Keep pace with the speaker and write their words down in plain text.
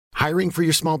Hiring for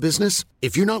your small business?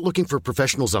 If you're not looking for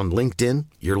professionals on LinkedIn,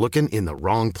 you're looking in the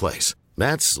wrong place.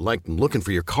 That's like looking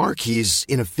for your car keys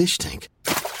in a fish tank.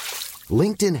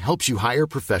 LinkedIn helps you hire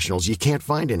professionals you can't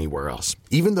find anywhere else,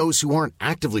 even those who aren't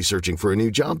actively searching for a new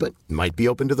job but might be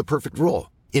open to the perfect role.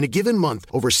 In a given month,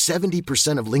 over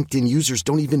 70% of LinkedIn users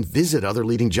don't even visit other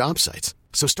leading job sites.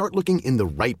 So start looking in the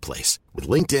right place. With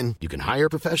LinkedIn, you can hire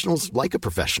professionals like a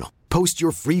professional. Post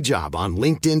your free job on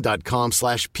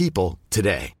linkedin.com/people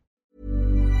today.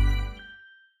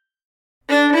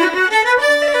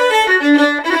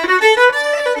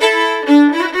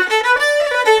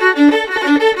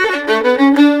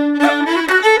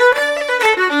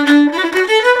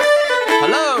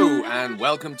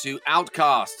 Welcome to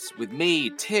Outcasts with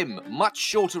me, Tim, much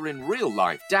shorter in real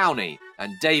life, Downey,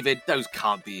 and David, those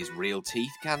can't be his real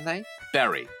teeth, can they?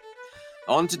 Berry.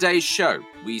 On today's show,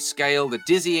 we scale the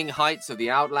dizzying heights of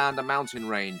the Outlander mountain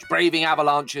range, braving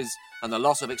avalanches and the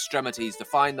loss of extremities to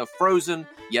find the frozen,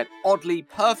 yet oddly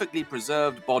perfectly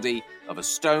preserved body of a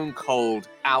stone-cold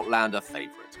Outlander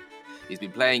favourite. He's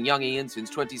been playing young Ian since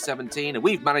 2017, and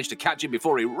we've managed to catch him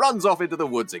before he runs off into the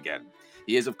woods again.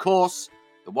 He is, of course,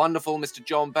 the wonderful Mr.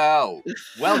 John Bell.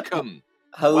 Welcome.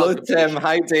 Hello, Welcome, Tim.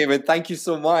 Hi, David. Thank you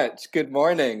so much. Good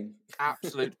morning.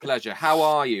 Absolute pleasure. How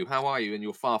are you? How are you in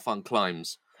your far-flung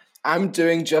climes? I'm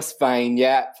doing just fine,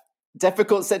 yeah.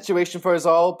 Difficult situation for us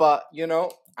all, but, you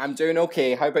know, I'm doing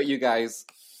okay. How about you guys?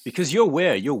 Because you're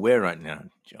where? You're where right now,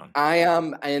 John? I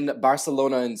am in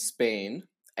Barcelona in Spain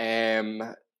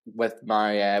with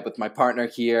my partner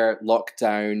here,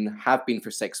 lockdown, have been for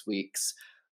 6 weeks.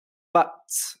 But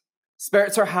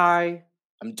spirits are high.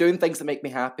 I'm doing things that make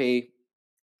me happy.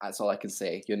 That's all I can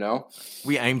say, you know?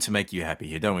 We aim to make you happy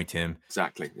here, don't we, Tim?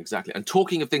 Exactly. And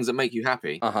talking of things that make you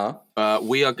happy,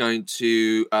 we are going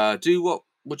to do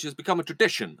which has become a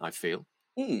tradition, I feel,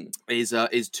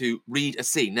 is to read a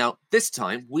scene. Now, this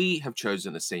time, we have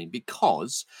chosen a scene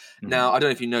because, now, I don't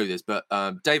know if you know this, but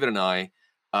David and I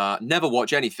never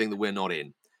watch anything that we're not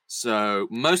in. So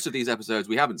most of these episodes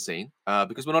we haven't seen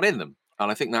because we're not in them. And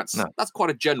I think that's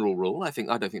quite a general rule. I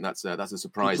don't think that's a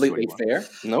surprise completely to anyone.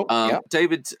 Fair. Nope.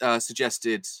 David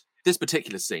suggested this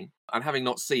particular scene, and having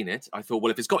not seen it, I thought,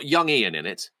 well, if it's got young Ian in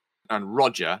it and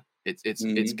Roger, it's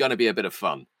going to be a bit of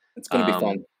fun. It's going to be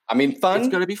fun. I mean, fun. It's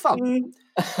going to be fun.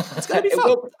 It's going to be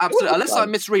fun. Absolutely. Unless I'm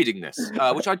misreading this,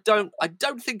 which I don't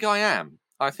think I am.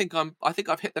 I think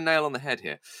I've hit the nail on the head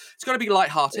here. It's going to be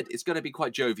lighthearted. It's going to be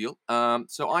quite jovial.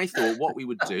 So I thought what we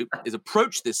would do is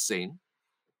approach this scene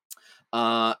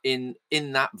in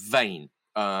that vein,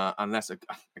 unless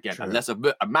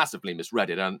I massively misread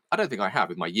it, and I don't think I have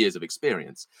with my years of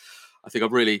experience. I think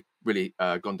I've really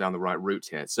gone down the right route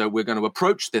here. So we're going to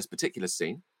approach this particular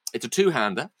scene. It's a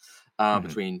two-hander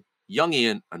between young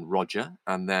Ian and Roger,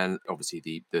 and then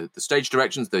obviously the stage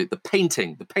directions, the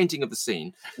painting of the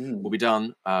scene will be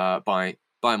done by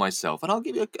myself, and I'll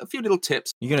give you a few little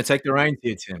tips. You're going to take the reins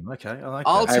here, Tim. Okay, I like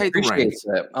I'll that. take the reins.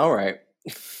 All right.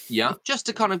 Yeah, just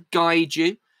to kind of guide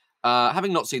you.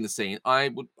 Having not seen the scene,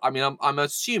 I'm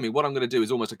assuming what I'm going to do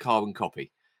is almost a carbon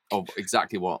copy of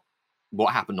exactly what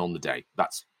happened on the day.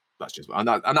 That's just, and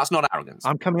that's not arrogance.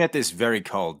 I'm coming at this very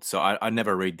cold, so I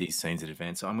never read these scenes in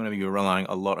advance. So I'm going to be relying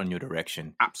a lot on your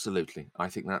direction. Absolutely, I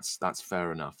think that's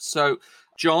fair enough. So,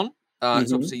 John,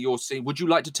 it's obviously your scene. Would you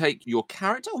like to take your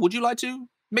character, or would you like to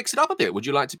mix it up a bit? Would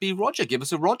you like to be Roger? Give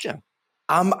us a Roger.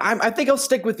 I think I'll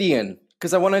stick with Ian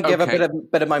because I want to give a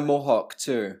bit of my mohawk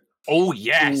too. Oh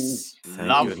yes,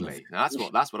 lovely. That's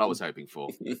what I was hoping for.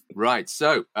 Right,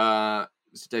 so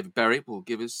Mr. David Berry will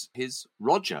give us his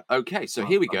Roger. Okay, so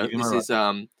here we go. This is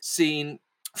scene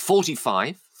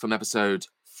 45 from episode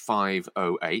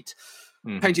 508.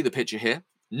 Painting the picture here.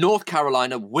 North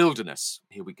Carolina wilderness.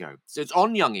 Here we go. So it's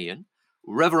on young Ian,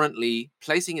 reverently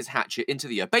placing his hatchet into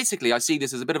the earth. Basically, I see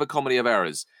this as a bit of a comedy of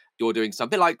errors. You're doing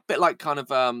something bit like kind of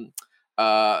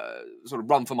sort of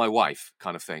Run for My Wife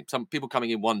kind of thing. Some people coming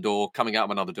in one door, coming out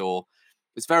of another door.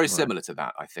 It's very similar to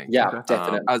that, I think. Yeah,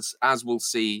 definitely. As we'll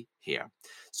see here.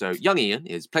 So young Ian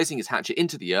is placing his hatchet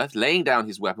into the earth, laying down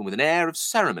his weapon with an air of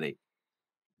ceremony,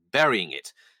 burying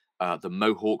it the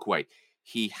Mohawk way.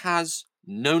 He has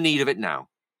no need of it now.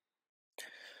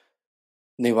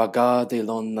 Newaga de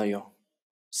lonnayo,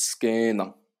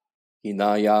 skena,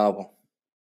 hinayawo.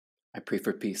 I pray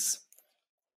for peace.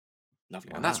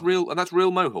 Lovely. Wow. And that's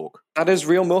real Mohawk. That is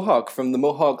real Mohawk from the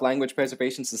Mohawk Language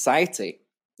Preservation Society.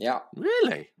 Yeah.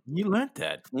 Really? You learned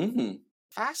that? Mm-hmm.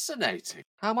 Fascinating.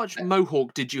 How much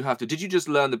Mohawk did you have to? Did you just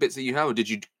learn the bits that you have, or did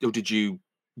you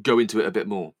go into it a bit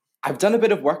more? I've done a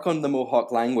bit of work on the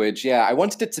Mohawk language. Yeah, I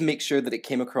wanted it to make sure that it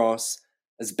came across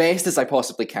as best as I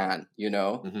possibly can.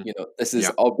 This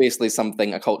is obviously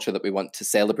a culture that we want to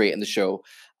celebrate in the show.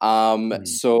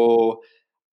 So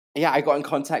yeah, I got in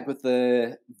contact with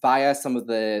via some of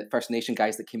the First Nation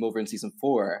guys that came over in season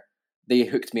 4. They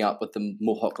hooked me up with the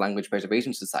Mohawk Language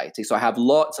Preservation Society. So I have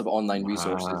lots of online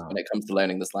resources when it comes to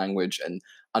learning this language and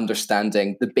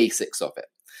understanding the basics of it.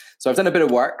 So I've done a bit of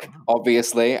work,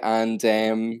 obviously, and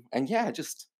yeah, it's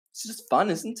just fun,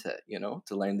 isn't it?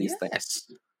 To learn these things.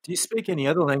 Do you speak any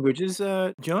other languages,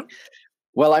 John?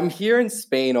 Well, I'm here in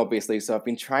Spain, obviously, so I've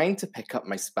been trying to pick up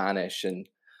my Spanish, and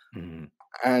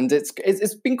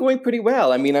it's been going pretty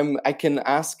well. I mean, I can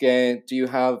ask, do you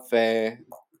have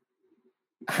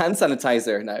hand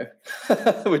sanitizer now?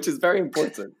 Which is very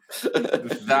important.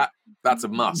 That's a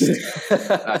must.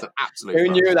 That's an absolute Who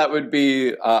must. knew that would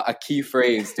be a key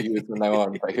phrase to use from now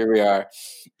on? But here we are.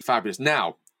 Fabulous.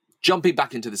 Now, jumping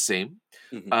back into the scene.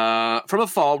 From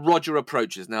afar, Roger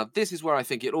approaches. Now, this is where I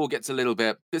think it all gets a little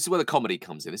bit... This is where the comedy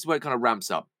comes in. This is where it kind of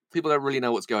ramps up. People don't really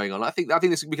know what's going on. I think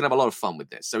we can have a lot of fun with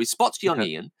this. So he spots young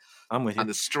Ian. I'm with you. And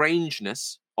the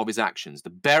strangeness of his actions. The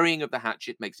burying of the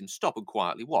hatchet makes him stop and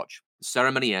quietly watch. The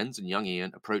ceremony ends and young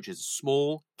Ian approaches a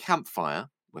small campfire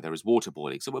where there is water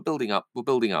boiling. So we're building up.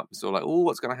 So like,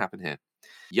 what's going to happen here?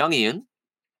 Young Ian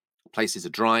places a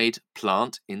dried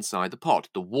plant inside the pot.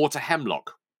 The water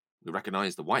hemlock. We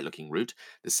recognise the white-looking root,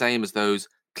 the same as those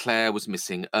Claire was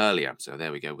missing earlier. So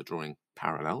there we go, we're drawing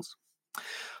parallels.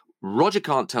 Roger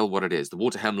can't tell what it is. The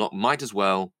water hemlock might as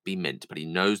well be mint, but he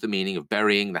knows the meaning of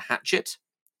burying the hatchet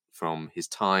from his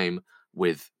time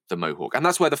with the Mohawk. And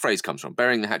that's where the phrase comes from.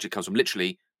 Burying the hatchet comes from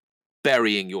literally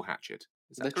burying your hatchet.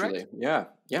 Is that literally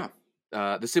correct? Yeah.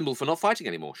 The symbol for not fighting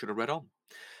anymore, should have read on.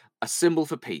 A symbol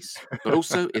for peace, but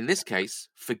also, in this case,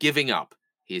 for giving up.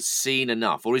 He's seen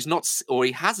enough, or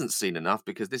he hasn't seen enough,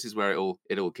 because this is where it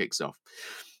all kicks off.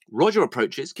 Roger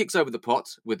approaches, kicks over the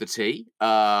pot with the tea,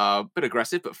 bit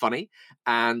aggressive but funny,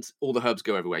 and all the herbs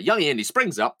go everywhere. Young Ian, he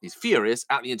springs up, he's furious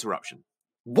at the interruption.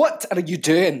 What are you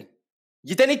doing?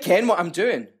 You didn't ken what I'm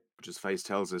doing. Roger's face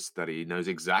tells us that he knows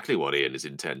exactly what Ian is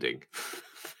intending.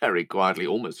 Very quietly,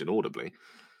 almost inaudibly.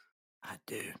 I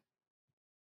do.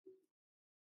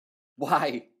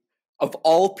 Why? Of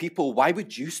all people, why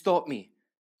would you stop me?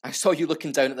 I saw you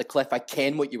looking down at the cliff. I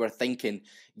ken what you were thinking.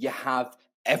 You have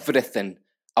everything.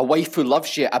 A wife who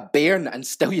loves you, a bairn, and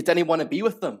still you didn't want to be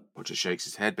with them. Roger shakes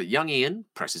his head, but young Ian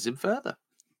presses him further.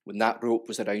 When that rope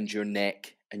was around your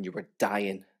neck and you were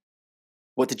dying,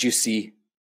 what did you see?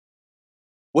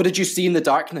 What did you see in the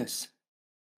darkness?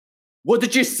 What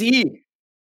did you see?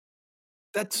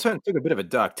 That took a bit of a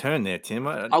dark turn there, Tim.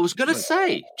 I was going to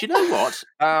say, do you know what?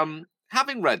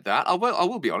 Having read that, I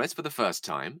will be honest, for the first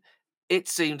time, it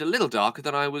seemed a little darker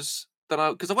than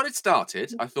because when it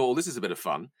started, I thought, this is a bit of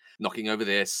fun. Knocking over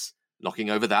this, knocking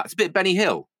over that. It's a bit Benny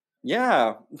Hill.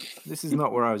 Yeah. This is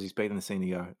not where I was expecting the scene to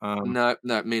go.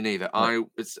 No, me neither. I'm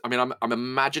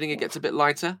imagining it gets a bit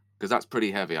lighter, because that's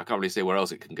pretty heavy. I can't really see where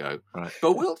else it can go. Right.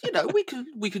 But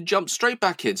we can jump straight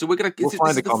back in. So we're going to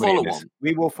find the comedy in this.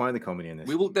 We will find the comedy in this.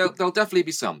 We will. There'll definitely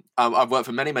be some. I've worked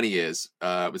for many, many years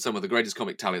with some of the greatest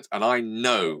comic talents, and I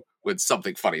know when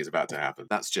something funny is about to happen.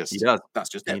 That's just he does. That's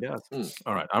just he it. does.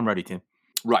 All right, I'm ready, Tim.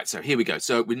 Right, so here we go.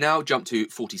 So we now jump to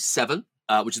 47,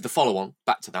 which is the follow-on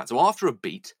back to that. So after a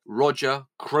beat, Roger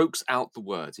croaks out the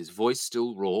words, his voice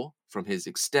still raw from his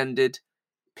extended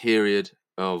period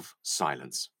of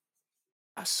silence.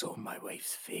 I saw my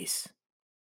wife's face.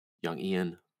 Young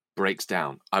Ian breaks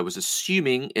down. I was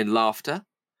assuming in laughter,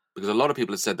 because a lot of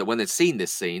people have said that when they'd seen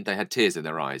this scene, they had tears in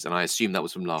their eyes, and I assume that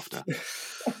was from laughter.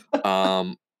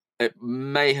 It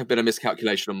may have been a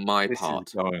miscalculation on my part.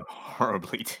 This is going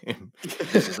horribly, Tim.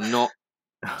 This is not.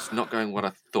 It's not going what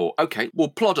I thought. Okay, we'll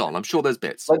plod on. I'm sure there's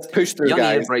bits. Let's push through, young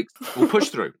guys. Ian breaks. We'll push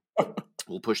through.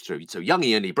 We'll push through. So young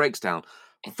Ian, he breaks down,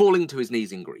 falling to his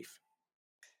knees in grief.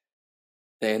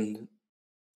 Then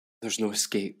there's no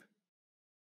escape,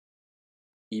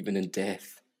 even in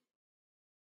death.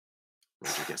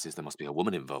 Roger guesses there must be a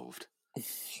woman involved.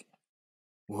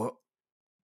 What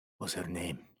was her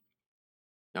name?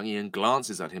 Young Ian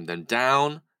glances at him, then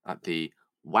down at the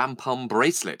wampum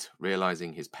bracelet,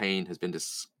 realizing his pain has been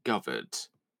discovered.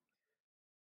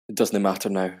 It doesn't matter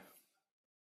now.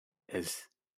 Is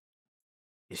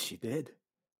she dead?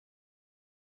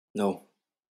 No.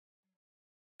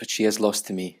 But she is lost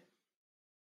to me.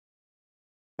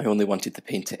 I only wanted the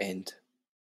pain to end.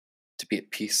 To be at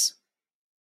peace.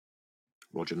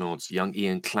 Roger nods. Young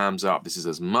Ian clams up. This is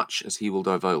as much as he will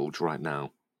divulge right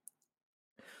now.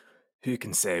 Who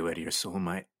can say where your soul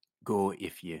might go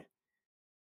if you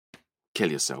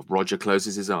kill yourself? Roger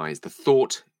closes his eyes. The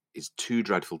thought is too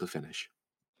dreadful to finish.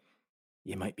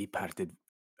 You might be parted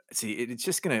See, it's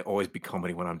just going to always be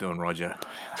comedy when I'm doing Roger.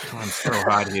 I'm trying so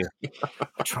hard here.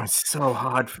 I'm trying so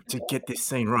hard to get this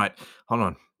scene right. Hold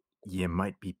on. You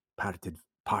might be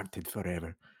parted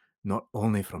forever, not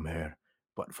only from her,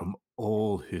 but from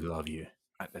all who love you.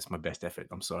 That's my best effort.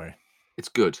 I'm sorry. It's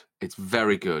good. It's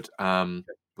very good.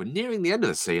 We're nearing the end of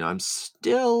the scene. I'm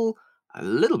still a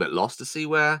little bit lost to see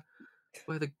where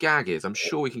the gag is. I'm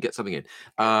sure we can get something in.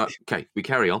 Okay, we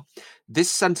carry on.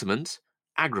 This sentiment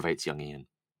aggravates young Ian.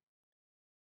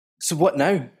 So what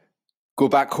now? Go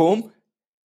back home?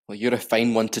 Well, you're a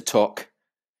fine one to talk.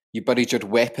 You buried your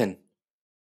weapon,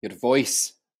 your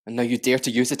voice, and now you dare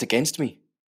to use it against me.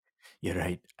 You're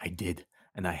right, I did,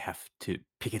 and I have to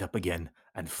pick it up again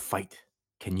and fight.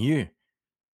 Can you?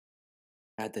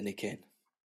 I didn't ken.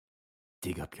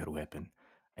 Dig up your weapon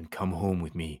and come home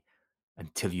with me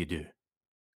until you do.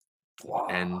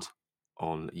 End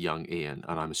on young Ian,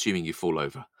 and I'm assuming you fall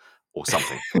over or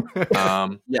something.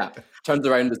 Yeah, turns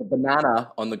around, there's a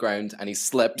banana on the ground, and he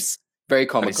slips. Very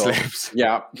comical. And he slips.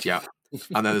 Yeah.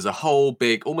 And then there's a whole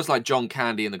big, almost like John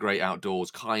Candy in The Great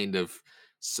Outdoors kind of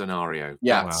scenario.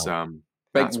 Yeah. That's, big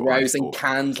that's what I rousing thought.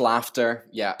 canned laughter.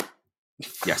 Yeah.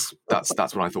 Yes, that's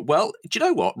what I thought. Well, do you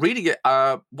know what? Reading it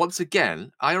once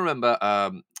again, I remember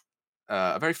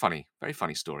a very funny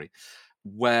story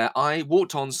where I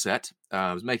walked on set.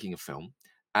 I was making a film,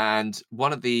 and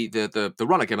one of the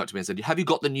runner came up to me and said, "Have you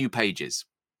got the new pages?"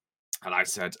 And I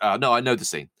said, "No, I know the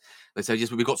scene." They said, "Yes,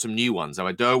 but we've got some new ones." I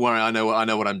went, "Don't worry, I know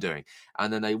what I'm doing."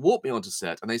 And then they walked me onto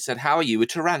set, and they said, "How are you with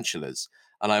tarantulas?"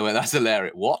 And I went, "That's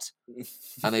hilarious." What?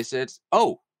 And they said,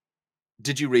 "Oh,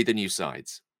 did you read the new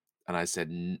sides?" And I said,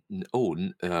 no.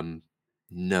 And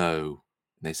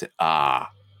they said,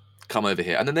 come over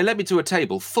here. And then they led me to a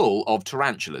table full of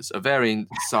tarantulas of varying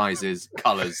sizes,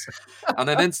 colours. And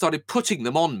they then started putting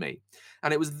them on me.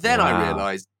 And it was then I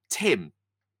realised, Tim,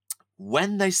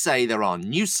 when they say there are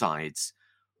new sides,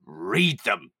 read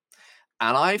them.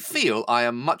 And I feel I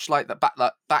am much like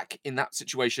that back in that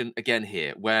situation again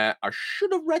here, where I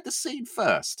should have read the scene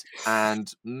first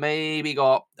and maybe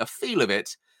got a feel of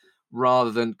it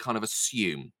rather than kind of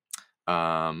assume.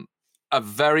 A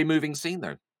very moving scene,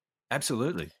 though.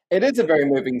 Absolutely. It is a very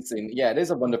moving scene. Yeah, it is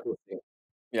a wonderful scene.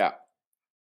 Yeah.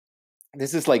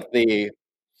 This is like the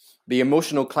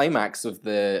emotional climax of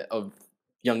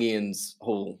young Ian's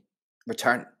whole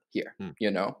return here,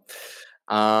 you know?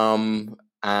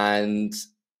 And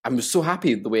I'm so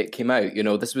happy the way it came out. You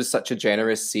know, this was such a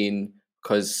generous scene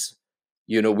because,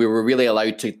 you know, we were really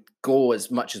allowed to go as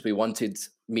much as we wanted,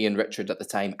 me and Richard at the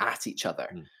time, at each other.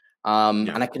 And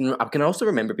I can also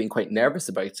remember being quite nervous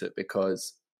about it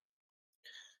because,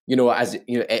 you know, as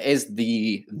you know, it is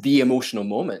the emotional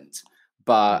moment.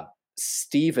 But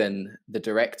Stephen, the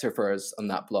director for us on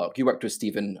that block, you worked with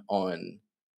Stephen on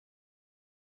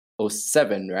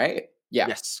 07, right? Yeah.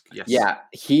 Yes. Yeah.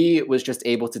 He was just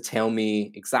able to tell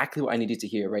me exactly what I needed to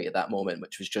hear right at that moment,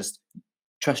 which was just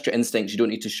trust your instincts. You don't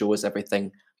need to show us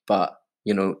everything, but,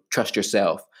 you know, trust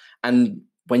yourself. And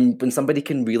when somebody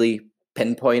can really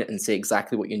pinpoint and say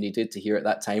exactly what you needed to hear at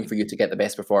that time for you to get the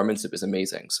best performance, it was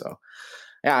amazing. So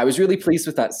yeah, I was really pleased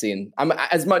with that scene.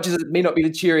 As much as it may not be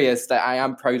the cheeriest, I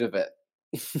am proud of it.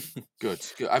 Good.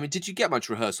 I mean, did you get much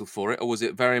rehearsal for it, or was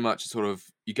it very much sort of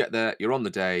you get there, you're on the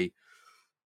day,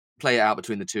 play it out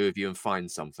between the two of you and find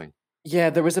something? Yeah,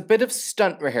 there was a bit of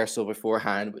stunt rehearsal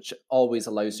beforehand, which always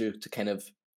allows you to kind of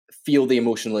feel the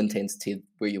emotional intensity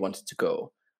where you want it to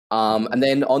go. And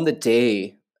then on the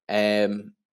day,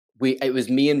 it was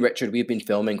me and Richard. We've been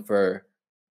filming for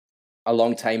a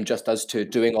long time, just us two,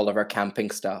 doing all of our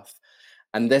camping stuff.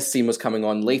 And this scene was coming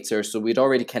on later, so we'd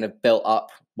already kind of built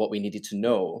up what we needed to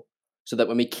know, so that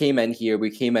when we came in here,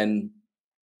 we came in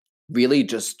really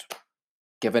just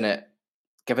giving it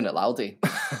loudy,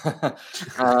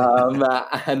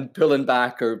 and pulling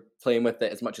back or playing with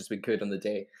it as much as we could on the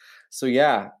day. So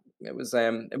yeah, it was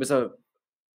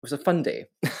a fun day.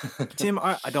 Tim,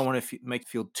 I don't want to make you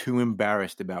feel too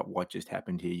embarrassed about what just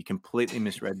happened here. You completely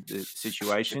misread the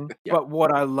situation. Yeah. But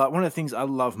one of the things I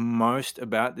love most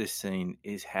about this scene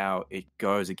is how it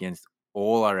goes against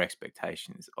all our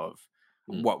expectations of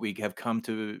what we have come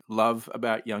to love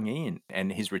about young Ian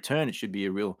and his return. It should be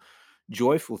a real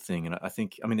joyful thing. And I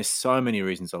mean, there's so many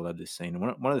reasons I love this scene. And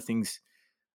one of the things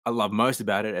I love most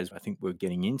about it, as I think we're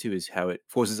getting into, is how it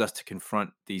forces us to confront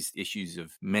these issues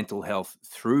of mental health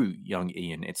through young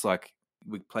Ian. It's like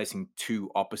we're placing two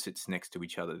opposites next to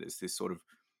each other. There's this sort of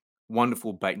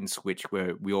wonderful bait and switch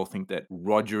where we all think that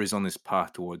Roger is on this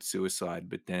path towards suicide,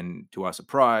 but then to our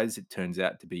surprise, it turns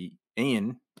out to be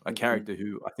Ian, a character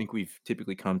who I think we've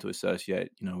typically come to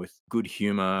associate, you know, with good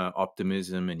humor,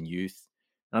 optimism, and youth.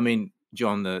 I mean,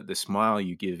 John, the smile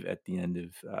you give at the end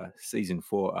of season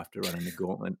 4 after running the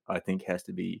gauntlet, I think has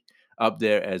to be up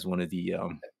there as one of the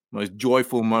most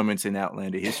joyful moments in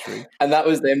Outlander history. And that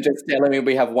was them just telling me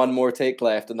we have one more take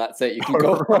left, and that's it. You can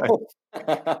go home.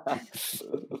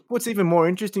 What's even more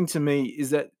interesting to me is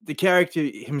that the character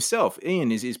himself,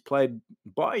 Ian, is played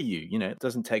by you. You know, it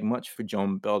doesn't take much for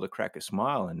John Bell to crack a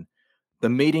smile, and the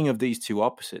meeting of these two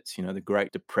opposites, you know, the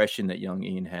great depression that young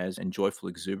Ian has and joyful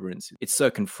exuberance, it's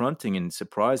so confronting and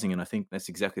surprising. And I think that's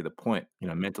exactly the point. You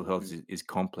know, mental health is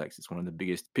complex. It's one of the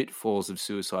biggest pitfalls of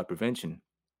suicide prevention.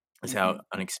 Is how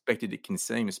unexpected it can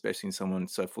seem, especially in someone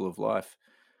so full of life,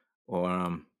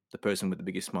 or the person with the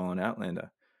biggest smile in Outlander.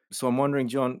 So I'm wondering,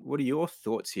 John, what are your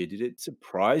thoughts here? Did it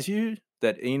surprise you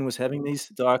that Ian was having these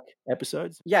dark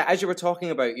episodes? Yeah, as you were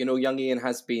talking about, you know, young Ian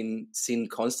has been seen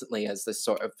constantly as this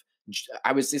sort of,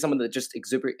 I would say, someone that just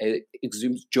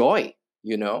exudes joy,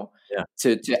 you know,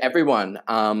 to everyone.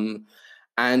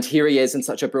 And here he is in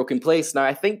such a broken place. Now,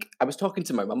 I think I was talking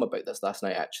to my mum about this last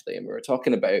night, actually, and we were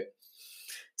talking about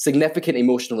significant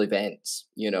emotional events,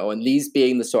 you know, and these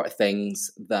being the sort of things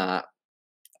that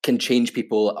can change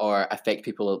people or affect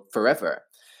people forever.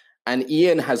 And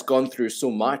Ian has gone through so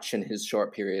much in his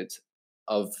short period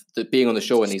of being on the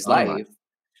show in his life,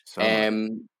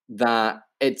 that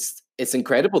it's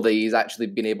incredible that he's actually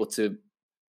been able to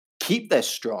keep this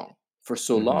strong for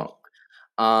so long.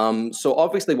 So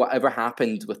obviously whatever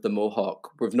happened with the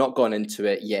Mohawk, we've not gone into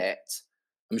it yet.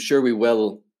 I'm sure we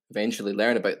will eventually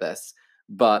learn about this,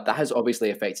 but that has obviously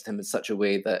affected him in such a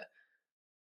way that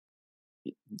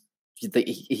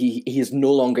he is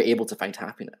no longer able to find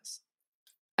happiness.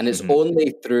 And it's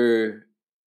only through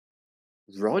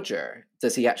Roger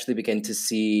does he actually begin to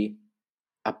see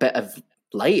a bit of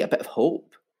light, a bit of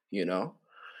hope, you know,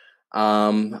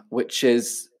 which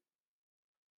is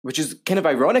kind of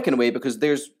ironic in a way, because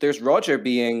there's Roger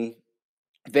being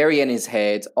very in his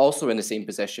head, also in the same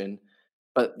position,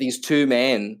 but these two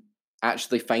men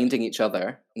actually finding each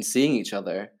other and seeing each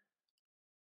other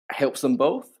helps them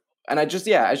both. And I just,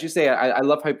 as you say, I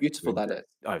love how beautiful that is.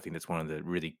 I think that's one of the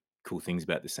really cool things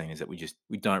about the scene, is that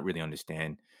we don't really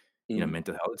understand, you know,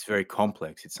 mental health. It's very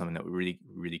complex. It's something that we really,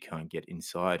 really can't get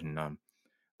inside. And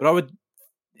but I would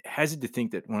hazard to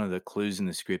think that one of the clues in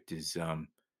the script is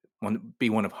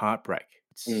one of heartbreak.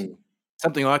 It's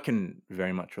something I can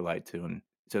very much relate to, and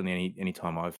certainly any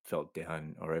time I've felt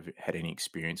down or ever had any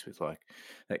experience with like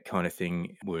that kind of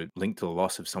thing were linked to the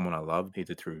loss of someone I loved,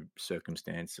 either through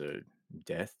circumstance or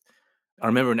death. I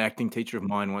remember an acting teacher of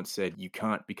mine once said, "You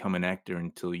can't become an actor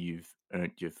until you've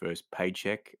earned your first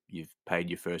paycheck, you've paid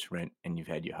your first rent, and you've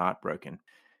had your heart broken."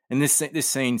 And this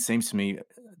scene seems to me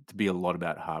to be a lot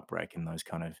about heartbreak and those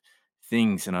kind of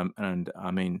things. And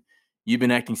I mean, you've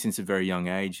been acting since a very young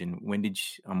age. And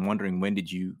I'm wondering, when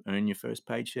did you earn your first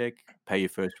paycheck, pay your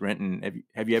first rent, and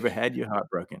have you ever had your heart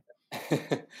broken?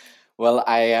 Well,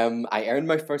 I earned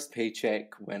my first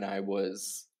paycheck when I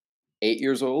was 8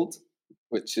 years old,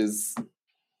 which is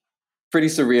pretty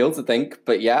surreal to think.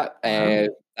 But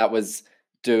that was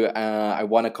I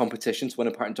won a competition to win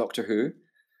a part in Doctor Who.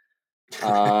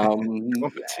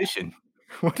 Competition?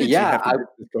 What did you have to do with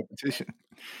this competition?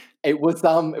 It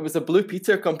was a Blue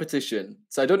Peter competition.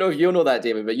 So I don't know if you know that,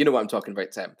 David, but you know what I'm talking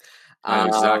about, Tim. I know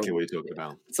exactly what you're talking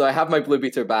about. So I have my Blue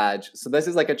Peter badge. So this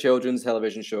is like a children's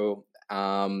television show,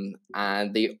 and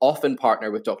they often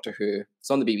partner with Doctor Who. It's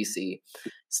on the BBC,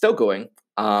 still going.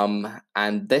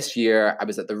 And this year I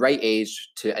was at the right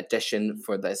age to audition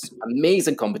for this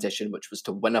amazing competition, which was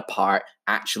to win a part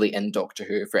actually in Doctor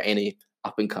Who for any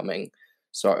up and coming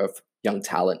sort of young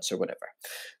talents or whatever.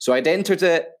 So I'd entered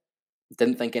it,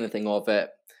 didn't think anything of it.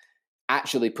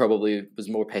 Actually, probably was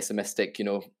more pessimistic. You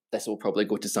know, this will probably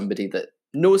go to somebody that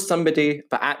knows somebody,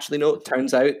 but actually, no, it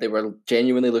turns out they were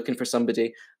genuinely looking for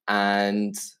somebody,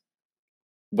 and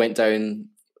went down,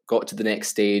 got to the next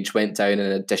stage, went down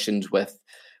and auditioned with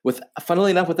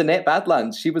funnily enough, with Annette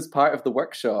Badlands. She was part of the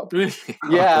workshop.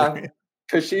 Yeah.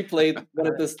 Because she played one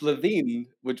of the Slitheen,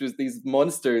 which was these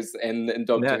monsters in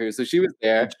Doctor Who. So she was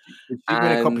there. Did she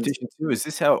win a competition too? Is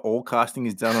this how all casting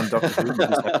is done on Doctor Who? You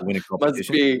just have to win a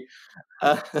competition?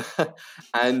 Must be.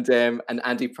 And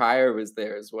Andy Pryor was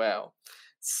there as well.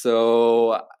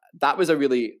 So that was a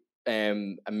really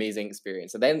amazing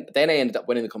experience. And then I ended up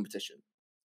winning the competition.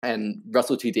 And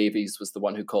Russell T Davies was the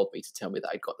one who called me to tell me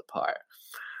that I got the part.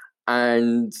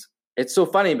 And it's so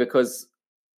funny because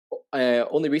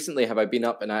only recently have I been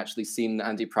up and actually seen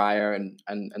Andy Pryor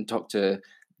and talked to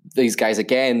these guys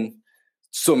again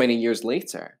so many years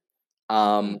later.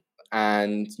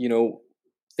 And you know,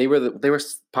 they were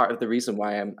part of the reason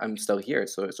why I'm still here.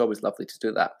 So it's always lovely to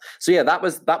do that. So yeah, that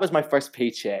was my first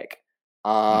paycheck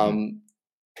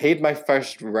Paid my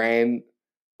first rent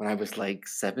when I was like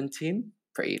 17.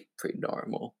 Pretty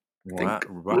normal. Wow,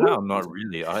 not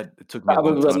really. It took me a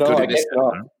long Probably time no, to I do this. guess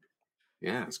not.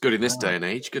 Yeah, it's good in this day and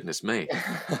age. Goodness me.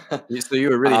 So you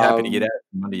were really happy to get out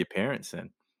from under your parents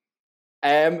then?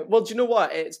 Well, do you know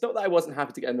what? It's not that I wasn't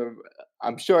happy to get in.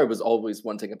 I'm sure I was always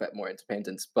wanting a bit more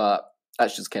independence, but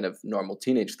that's just kind of normal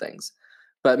teenage things.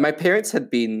 But my parents had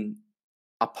been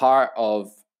a part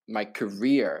of my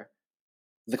career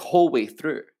the whole way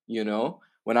through, you know.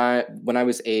 When I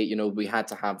was 8, you know, we had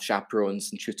to have chaperones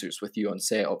and tutors with you on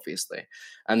set, obviously.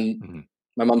 And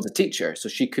my mum's a teacher, so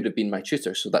she could have been my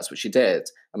tutor, so that's what she did.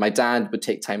 And my dad would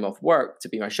take time off work to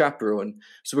be my chaperone.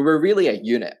 So we were really a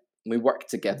unit. We worked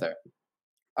together.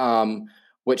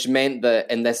 Which meant that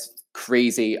in this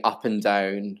crazy up and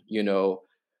down, you know,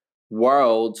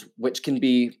 world, which can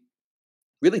be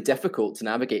really difficult to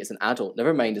navigate as an adult,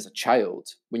 never mind as a child,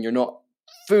 when you're not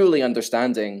fully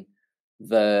understanding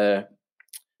the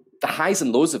highs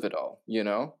and lows of it all, you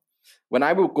know? When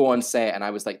I would go on set and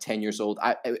I was like 10 years old,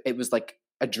 it was like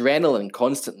adrenaline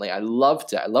constantly. I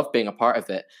loved it. I loved being a part of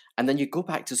it. And then you go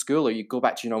back to school or you go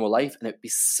back to your normal life and it'd be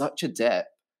such a dip.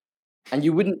 And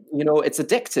you wouldn't, you know, it's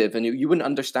addictive and you wouldn't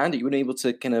understand it. You wouldn't be able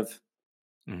to kind of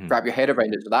wrap your head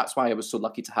around it. So that's why I was so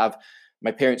lucky to have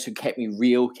my parents who kept me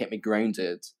real, kept me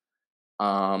grounded.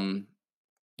 And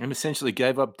essentially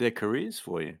gave up their careers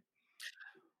for you.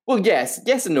 Well, yes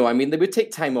and no. I mean, they would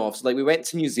take time off. So like we went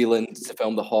to New Zealand to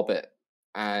film The Hobbit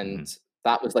and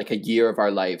that was like a year of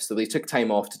our lives. So they took time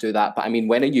off to do that. But I mean,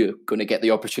 when are you going to get the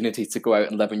opportunity to go out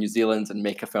and live in New Zealand and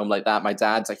make a film like that? My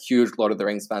dad's a huge Lord of the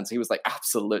Rings fan. So he was like,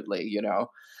 absolutely, you know.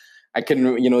 I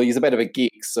can, you know, he's a bit of a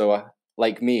geek. So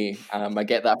like me, I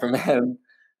get that from him.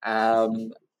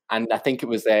 And I think it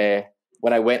was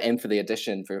when I went in for the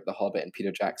audition for The Hobbit and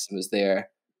Peter Jackson was there.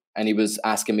 And he was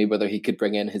asking me whether he could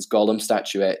bring in his Gollum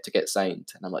statuette to get signed.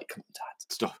 And I'm like, come on,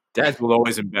 Dad. Stop. Dad will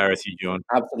always embarrass you, John.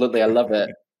 Absolutely. I love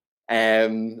it.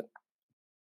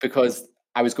 Because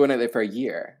I was going out there for a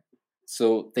year.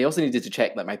 So they also needed to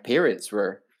check that my parents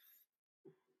were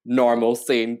normal,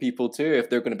 sane people too, if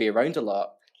they're going to be around a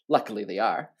lot. Luckily they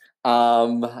are.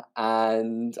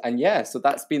 And yeah, so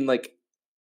that's been like,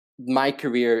 my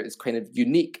career is kind of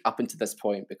unique up until this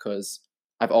point because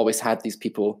I've always had these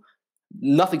people,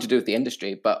 nothing to do with the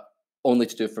industry, but only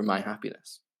to do for my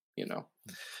happiness, you know,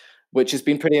 which has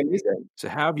been pretty amazing. So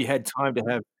how have you had time to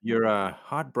have your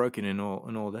heart broken and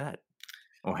all that?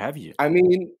 Or have you? I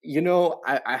mean, you know,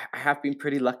 I have been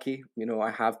pretty lucky. You know,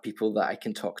 I have people that I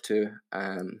can talk to.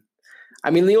 I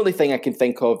mean, the only thing I can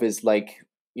think of is like,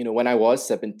 you know, when I was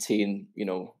 17, you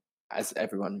know, as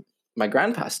everyone, my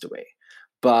gran passed away.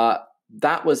 But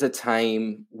that was a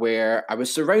time where I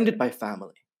was surrounded by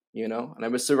family, you know, and I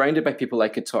was surrounded by people I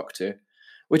could talk to,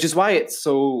 which is why it's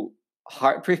so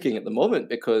heartbreaking at the moment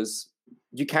because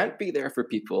you can't be there for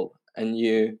people and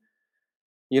you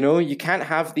know, you can't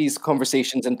have these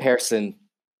conversations in person.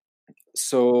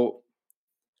 So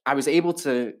I was able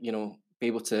to, you know, be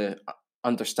able to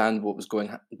understand what was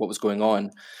going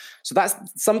on. So that's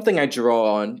something I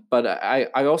draw on. But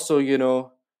I also, you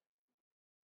know,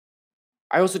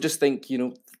 I also just think, you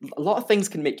know, a lot of things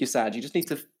can make you sad. You just need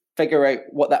to figure out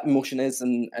what that emotion is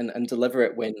and deliver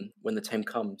it when the time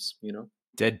comes, you know.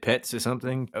 Dead pets or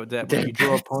something? That would you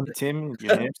draw upon, Tim?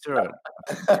 Your hamster?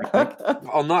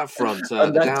 On that front,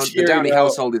 the Downey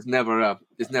household is never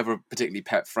particularly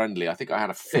pet friendly. I think I had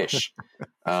a fish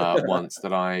once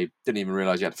that I didn't even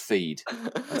realise you had to feed,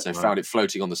 and so found it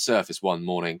floating on the surface one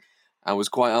morning, and was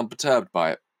quite unperturbed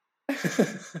by it.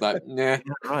 Like, yeah,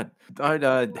 right.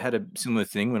 I had a similar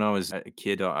thing when I was a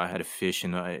kid. I had a fish,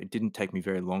 and it didn't take me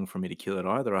very long for me to kill it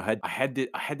either. I had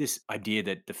this idea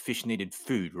that the fish needed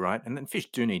food, right? And then fish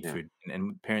do need food,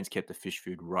 and parents kept the fish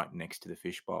food right next to the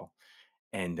fish bowl.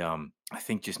 And I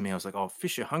think just me, I was like, oh,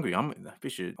 fish are hungry.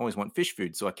 Fish always want fish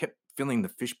food, so I kept filling the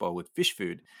fish bowl with fish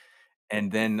food,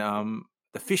 and then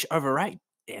the fish overate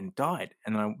and died.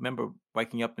 And I remember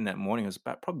waking up in that morning. It was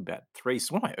probably about 3.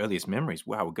 It's one of my earliest memories.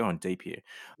 Wow, we're going deep here.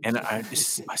 And I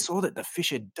saw that the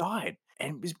fish had died.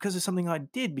 And it was because of something I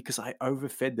did, because I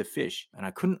overfed the fish. And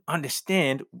I couldn't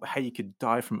understand how you could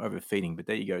die from overfeeding. But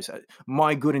there you go. So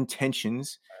my good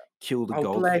intentions killed a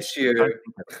goldfish. Bless you. I don't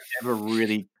think I've ever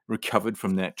really recovered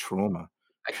from that trauma.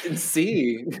 I can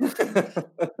see.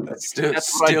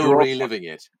 still reliving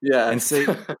it. Yeah. And see,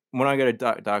 when I go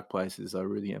to dark places, I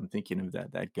really am thinking of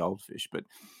that goldfish. But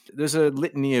there's a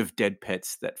litany of dead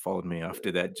pets that followed me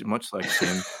after that, much like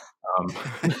Tim.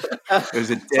 There's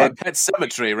a dead pet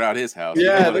cemetery around his house.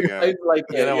 Yeah, you don't want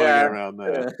to go around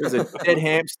there. There's a dead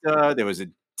hamster. There was a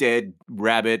dead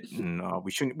rabbit, and we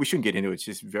shouldn't get into it. It's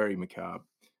just very macabre.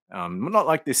 Not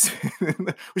like this.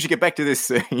 We should get back to this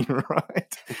scene,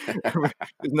 right?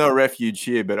 There's no refuge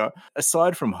here. But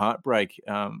aside from heartbreak,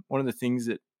 one of the things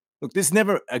that, look, there's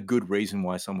never a good reason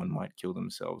why someone might kill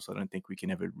themselves. I don't think we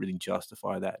can ever really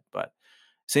justify that. But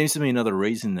it seems to me another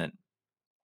reason that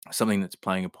something that's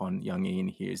playing upon young Ian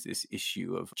here is this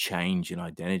issue of change and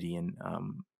identity. And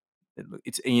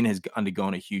Ian has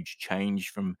undergone a huge change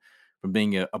from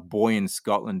being a boy in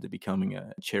Scotland to becoming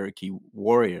a Cherokee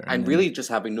warrior. And really just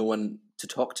having no one to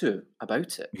talk to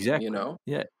about it. Exactly.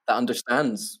 That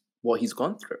understands what he's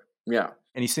gone through. Yeah.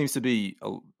 And he seems to be,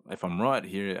 if I'm right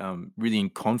here, really in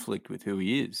conflict with who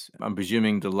he is. I'm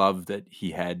presuming the love that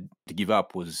he had to give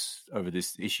up was over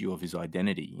this issue of his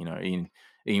identity.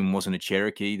 Ian wasn't a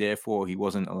Cherokee, therefore he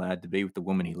wasn't allowed to be with the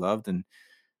woman he loved. And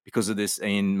because of this,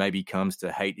 Ian maybe comes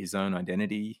to hate his own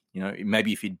identity.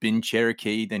 Maybe if he'd been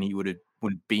Cherokee, then he wouldn't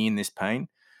be in this pain.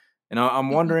 And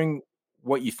I'm wondering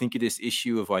what you think of this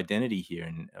issue of identity here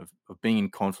and of being in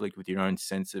conflict with your own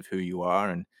sense of who you are,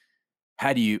 and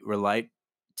how do you relate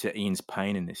to Ian's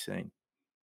pain in this scene?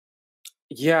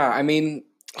 Yeah, I mean,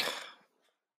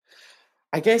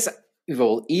 I guess,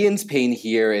 well, Ian's pain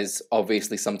here is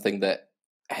obviously something that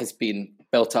has been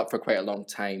built up for quite a long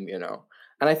time,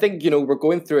 And I think, we're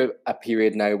going through a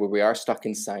period now where we are stuck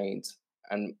inside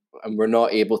and we're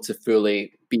not able to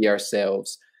fully be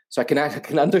ourselves. So I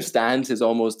can understand his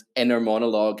almost inner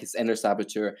monologue, his inner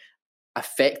saboteur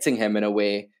affecting him in a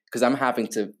way, because I'm having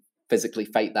to physically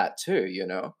fight that too,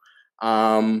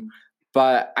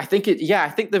 But I think I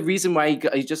think the reason why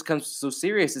he just comes so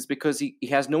serious is because he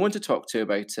has no one to talk to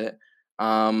about it.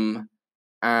 And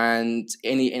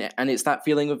it's that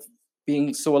feeling of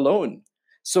being so alone.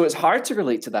 So it's hard to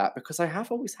relate to that because I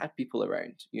have always had people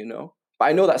around, But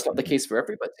I know that's not the case for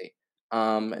everybody.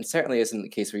 And certainly isn't the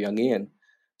case for young Ian.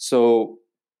 So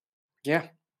yeah,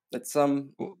 it's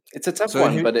a tough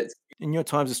one, but it's in your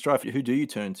times of strife, who do you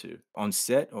turn to on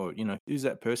set, or who's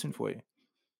that person for you?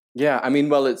 Yeah, I mean,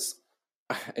 well, it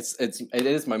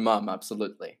is my mom,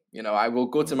 absolutely. I will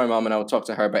go to my mom and I will talk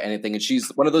to her about anything, and she's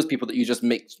one of those people that you just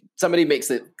somebody makes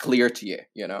it clear to you,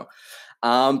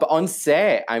 But on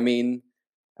set, I mean,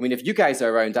 if you guys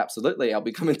are around, absolutely, I'll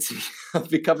be coming to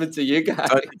you guys. I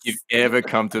don't think you've ever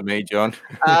come to me, John.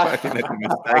 I think that's a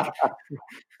mistake.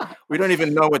 We don't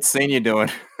even know what scene you're doing.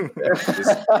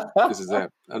 This is it.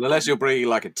 And unless you're bringing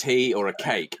like a tea or a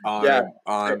cake,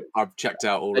 I've checked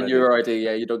out already. And you're already,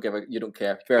 you don't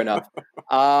care. Fair enough.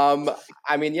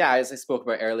 I mean, as I spoke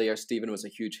about earlier, Stephen was a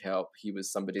huge help. He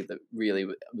was somebody that really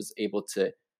was able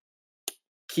to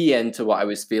key into what I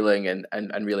was feeling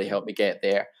and really help me get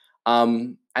there.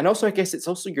 And also, I guess it's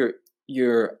also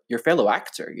your fellow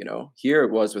actor. Here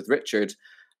it was with Richard,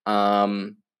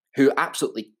 who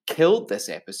absolutely killed this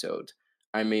episode.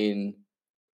 I mean,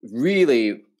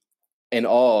 really in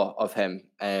awe of him,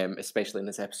 especially in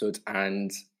this episode.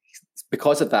 And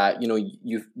because of that,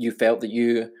 you felt that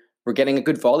you were getting a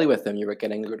good volley with him. You were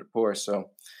getting a good rapport. So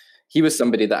he was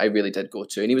somebody that I really did go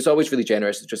to. And he was always really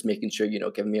generous, just making sure,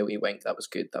 giving me a wee wink. That was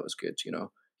good,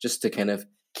 just to kind of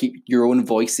keep your own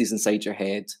voices inside your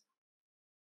head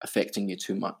affecting you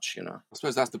too much, I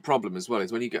suppose that's the problem as well,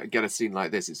 is when you get a scene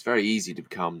like this, it's very easy to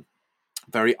become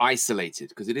very isolated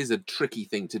because it is a tricky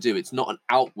thing to do. It's not an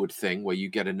outward thing where you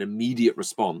get an immediate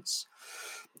response.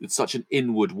 It's such an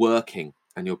inward working,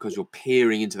 and because you're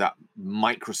peering into that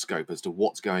microscope as to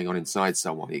what's going on inside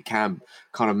someone, it can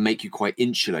kind of make you quite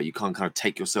insular. You can't kind of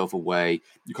take yourself away.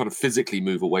 You kind of physically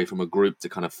move away from a group to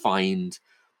kind of find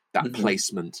that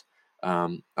placement.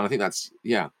 And I think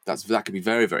that could be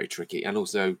very, very tricky. And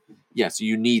also, so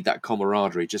you need that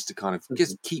camaraderie just to kind of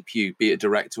just keep you, be it a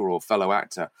director or fellow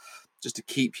actor, just to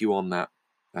keep you on that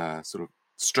sort of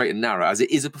straight and narrow, as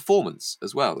it is a performance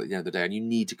as well at the end of the day, and you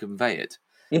need to convey it.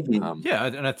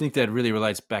 And I think that really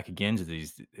relates back again to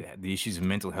the issues of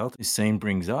mental health this scene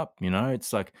brings up.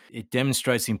 It's like it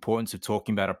demonstrates the importance of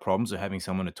talking about our problems or having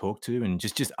someone to talk to, and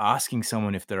just asking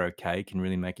someone if they're okay can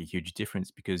really make a huge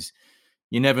difference, because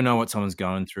you never know what someone's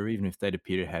going through, even if they'd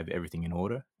appear to have everything in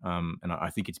order. And I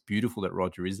think it's beautiful that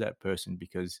Roger is that person,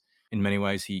 because in many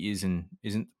ways he isn't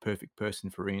the perfect person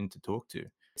for Ian to talk to.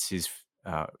 It's his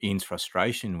Ian's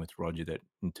frustration with Roger that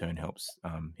in turn helps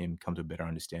him come to a better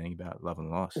understanding about love and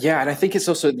loss. Yeah, and I think it's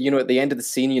also, at the end of the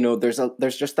scene,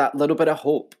 there's just that little bit of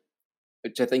hope,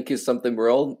 which I think is something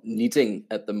we're all needing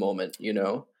at the moment,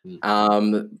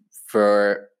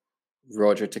 for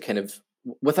Roger to kind of,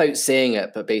 without saying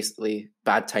it, but basically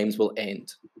bad times will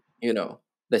end.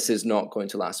 This is not going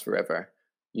to last forever.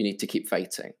 You need to keep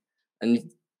fighting.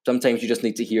 And sometimes you just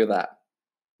need to hear that,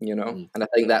 And I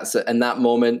think that's it. In that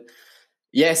moment,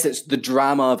 yes, it's the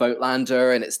drama of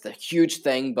Outlander and it's the huge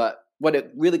thing, but what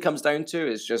it really comes down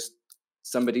to is just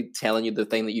somebody telling you the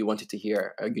thing that you wanted to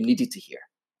hear or you needed to hear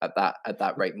at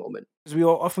that right moment. Because we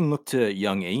all often look to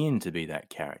young Ian to be that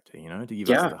character, to give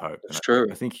us the hope. That's And true.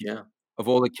 I think Yeah. of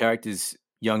all the characters,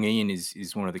 young Ian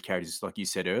is one of the characters, like you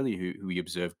said earlier, who we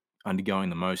observe undergoing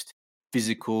the most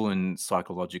physical and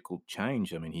psychological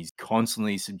change. I mean, he's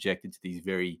constantly subjected to these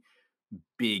very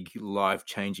big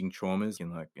life-changing traumas.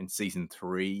 In season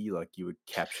 3, like you were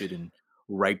captured and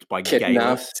raped by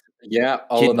Galus. Yeah,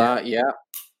 all of that. Yeah.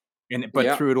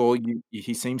 But through it all,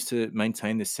 he seems to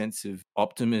maintain this sense of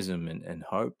optimism and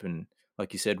hope. And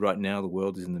like you said, right now the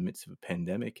world is in the midst of a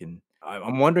pandemic, and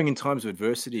I'm wondering, in times of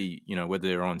adversity, whether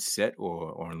they're on set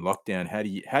or in lockdown,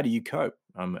 how do you cope?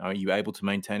 Are you able to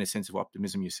maintain a sense of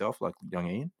optimism yourself, like young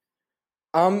Ian?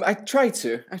 I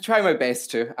try my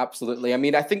best to, absolutely. I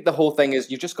mean, I think the whole thing is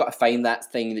you've just got to find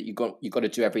that thing that you got to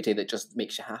do every day that just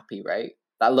makes you happy, right?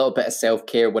 That little bit of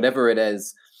self-care, whatever it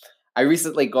is. I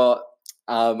recently got,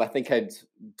 I think I'd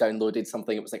downloaded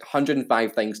something. It was like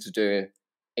 105 things to do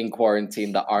in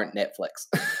quarantine that aren't Netflix,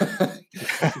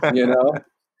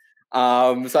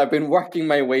 So I've been working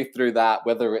my way through that,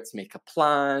 whether it's make a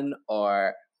plan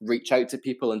or reach out to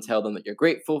people and tell them that you're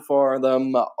grateful for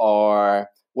them or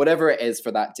whatever it is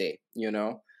for that day,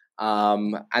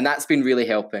 and that's been really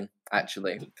helping,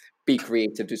 actually. Be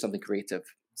creative, do something creative,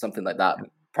 something like that.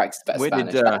 Practice a bit of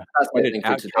Spanish. That's my thing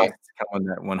for today. Come on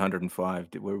that 105?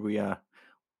 Were we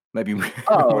maybe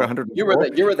oh, 104? you were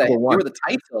the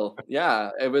title. Yeah,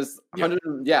 it was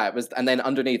 100. Yeah, it was, and then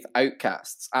underneath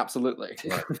Outcasts. Absolutely.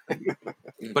 Right.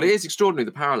 But it is extraordinary,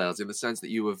 the parallels, in the sense that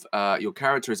you have your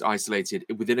character is isolated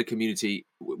within a community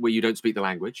where you don't speak the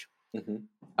language. Mm-hmm.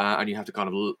 And you have to kind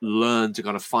of learn to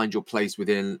kind of find your place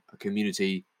within a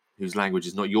community whose language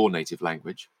is not your native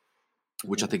language,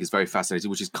 which I think is very fascinating,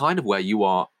 which is kind of where you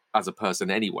are as a person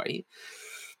anyway,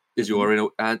 is you're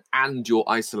and you're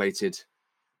isolated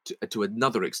to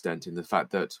another extent in the fact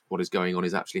that what is going on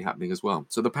is actually happening as well.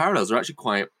 So the parallels are actually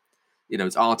quite,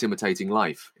 it's art imitating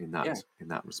life in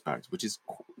that respect, which is,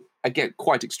 again,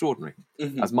 quite extraordinary.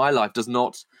 Mm-hmm. As my life does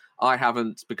not, I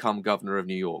haven't become governor of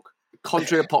New York.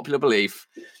 Contrary to popular belief,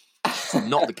 it's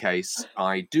not the case.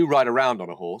 I do ride around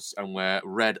on a horse and wear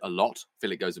red a lot. I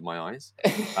feel it goes in my eyes.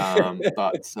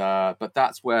 But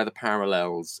that's where the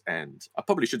parallels end. I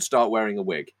probably should start wearing a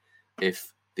wig.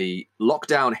 If the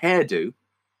lockdown hairdo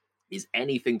is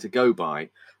anything to go by,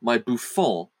 my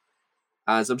bouffant,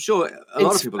 as I'm sure a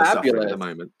lot of people are suffering at the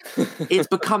moment, it's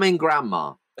becoming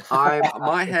grandma.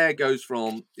 My hair goes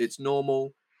from it's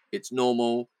normal.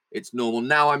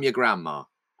 Now I'm your grandma.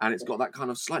 And it's got that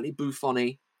kind of slightly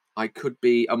bouffon-y. I could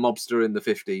be a mobster in the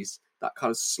 50s. That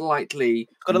kind of slightly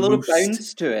got a little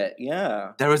bounce to it.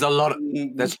 Yeah, there is a lot.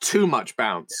 There's too much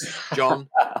bounce, John.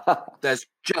 There's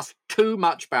just too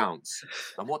much bounce.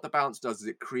 And what the bounce does is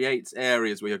it creates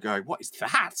areas where you're going, "What is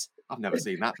that? I've never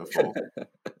seen that before."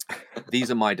 These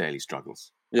are my daily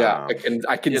struggles. Yeah,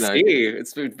 I can see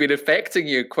it's been affecting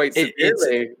you quite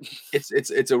severely.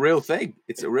 It's a real thing.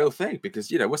 It's a real thing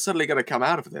because we're suddenly going to come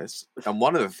out of this, and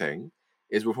one of the thing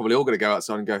is we're probably all going to go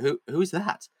outside and go, who is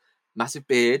that? Massive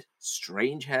beard,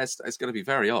 strange hairstyle. It's going to be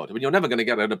very odd. I mean, you're never going to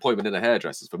get an appointment in a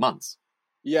hairdresser's for months.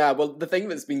 Yeah, well, the thing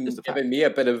that's been giving me a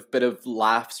bit of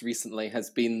laughs recently has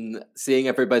been seeing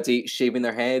everybody shaving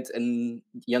their head in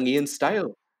young Ian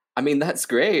style. I mean, that's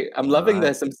great. I'm loving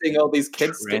this. I'm seeing all these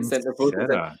kids get sent their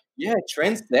photos. Yeah,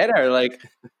 trendsetter. Like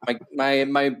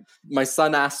my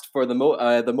son asked for the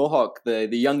mohawk, the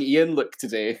young Ian look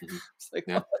today. Mm-hmm. It's like,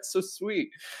 oh, that's so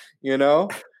sweet, And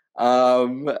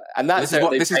that's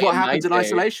this is what happens in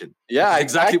isolation. Yeah,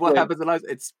 exactly what happens in isolation.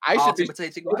 It's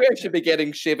imitating. Maybe I should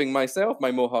be shaving myself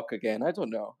my mohawk again. I don't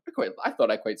know. I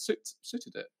thought I quite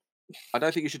suited it. I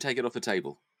don't think you should take it off the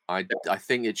table. I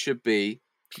think it should be.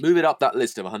 Move it up that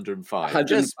list of 105.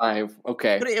 105,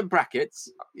 okay. Put it in brackets.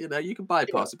 You can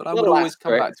bypass it, but I would always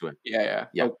come back to it. Yeah.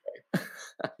 Okay.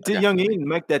 Did young Ian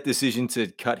make that decision to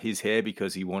cut his hair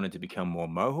because he wanted to become more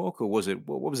mohawk, or was it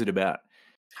what was it about?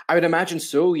 I would imagine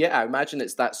so. Yeah, I imagine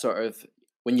it's that sort of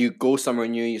when you go somewhere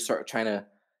new, you're sort of trying to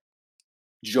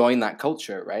join that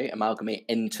culture, right? Amalgamate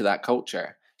into that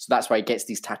culture. So that's why he gets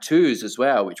these tattoos as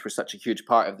well, which were such a huge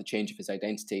part of the change of his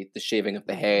identity, the shaving of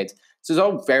the head. So it's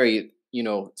all very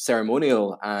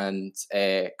ceremonial and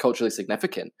culturally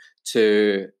significant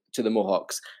to the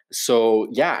Mohawks. So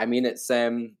yeah, I mean it's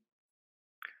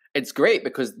great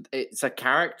because it's a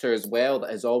character as well that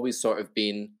has always sort of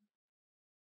been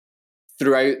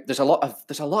throughout. There's a lot of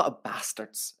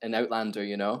bastards in Outlander,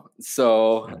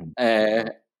 So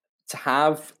to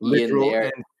have literal Ian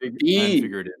there, and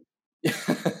figurative.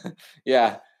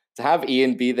 yeah, to have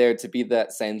Ian be there to be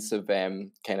that sense of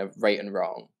kind of right and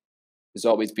wrong. It's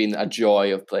always been a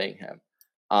joy of playing him.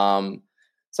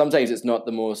 Sometimes it's not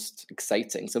the most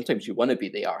exciting. Sometimes you want to be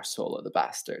the arsehole or the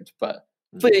bastard, but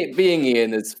being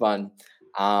Ian is fun.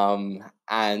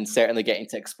 And certainly getting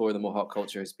to explore the Mohawk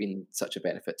culture has been such a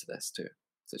benefit to this too.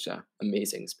 Such an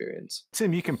amazing experience.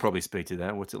 Tim, you can probably speak to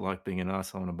that. What's it like being an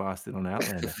arsehole and a bastard on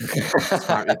Outlander?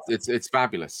 It's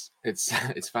fabulous.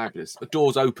 It's fabulous. The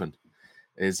doors open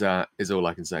is all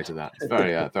I can say to that. It's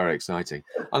very very exciting.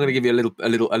 I'm going to give you a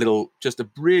little just a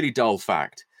really dull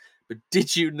fact. But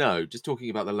did you know? Just talking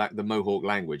about the Mohawk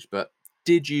language, but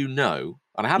did you know?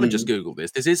 And I haven't just Googled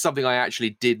this. This is something I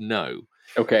actually did know.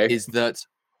 Okay, is that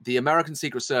the American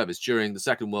Secret Service during the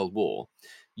Second World War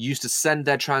used to send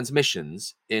their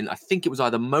transmissions in, I think it was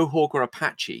either Mohawk or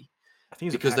Apache,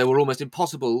 because they were almost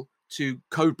impossible to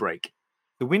code break.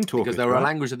 The Windtalkers, because they were a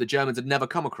language that the Germans had never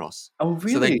come across. Oh,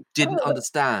 really? So they didn't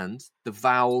understand the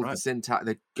vowels, the syntax.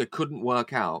 They couldn't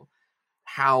work out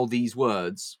how these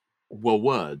words were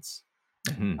words.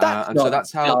 And so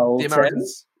that's how the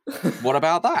Americans... What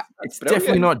about that? It's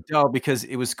definitely not dull, because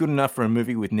it was good enough for a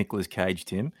movie with Nicolas Cage,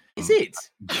 Tim. Is it?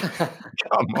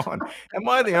 Come on. Am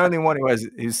I the only one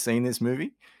who's seen this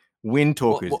movie?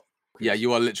 Windtalkers. Yeah,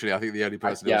 you are literally, I think, the only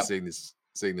person who's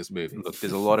seeing this movie. Look,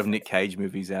 there's a lot of Nick Cage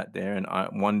movies out there, and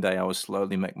one day I will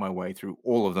slowly make my way through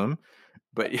all of them.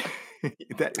 But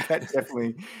that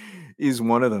definitely is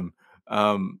one of them.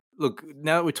 Look,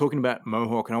 now that we're talking about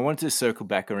Mohawk, and I wanted to circle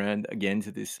back around again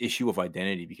to this issue of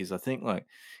identity, because I think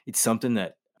it's something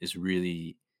that is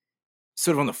really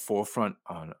sort of on the forefront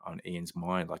on Ian's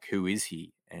mind. Like, who is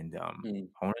he? And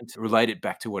I wanted to relate it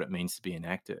back to what it means to be an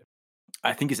actor.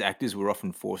 I think as actors, we're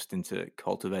often forced into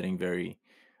cultivating very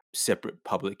separate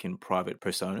public and private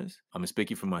personas. I'm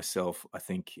speaking for myself. I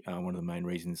think one of the main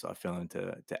reasons I fell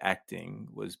into acting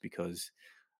was because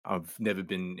I've never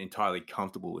been entirely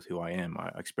comfortable with who I am.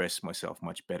 I express myself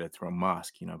much better through a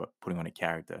mask, by putting on a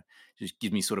character. It just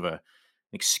gives me sort of an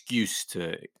excuse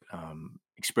to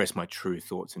express my true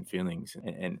thoughts and feelings.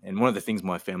 And one of the things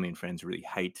my family and friends really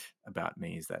hate about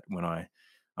me is that when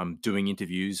I'm doing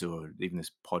interviews or even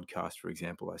this podcast, for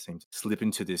example, I seem to slip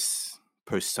into this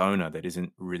persona that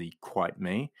isn't really quite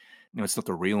me. It's not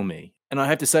the real me. And I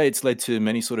have to say, it's led to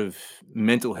many sort of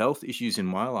mental health issues in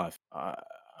my life.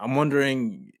 I'm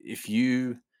wondering if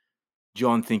you,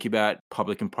 John, think about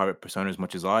public and private persona as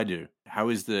much as I do. How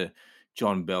is the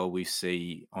John Bell we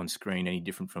see on screen any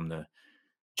different from the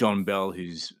John Bell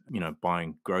who's,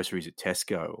 buying groceries at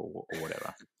Tesco or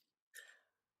whatever?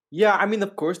 Yeah, I mean,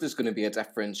 of course, there's going to be a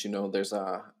difference. There's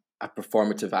a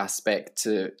performative aspect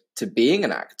to being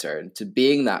an actor and to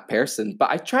being that person.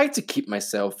 But I try to keep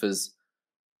myself as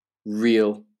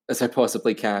real as I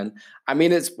possibly can. I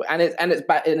mean, it's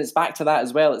back to that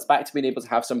as well. It's back to being able to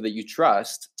have somebody that you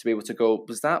trust to be able to go,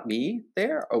 was that me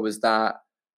there, or was that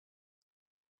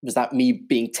me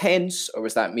being tense, or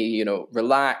was that me,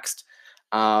 relaxed?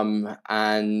 And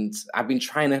I've been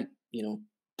trying to,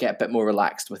 get a bit more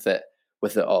relaxed with it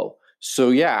all. So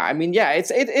yeah, I mean, yeah, it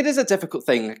is a difficult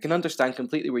thing. I can understand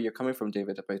completely where you're coming from,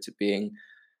 David, about it being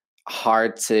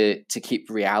hard to keep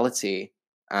reality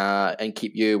and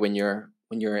keep you when you're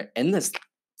in this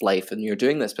life and you're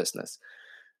doing this business.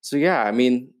 So yeah, I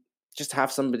mean, just have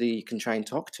somebody you can try and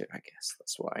talk to, I guess.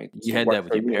 That's why. You had that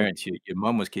with your parents. Your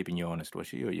mum was keeping you honest, was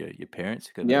she? Or your parents?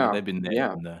 Because they've been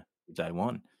there from the day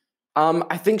one.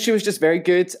 I think she was just very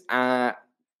good at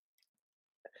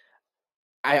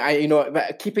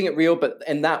keeping it real, but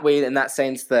in that way, in that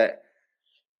sense that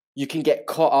you can get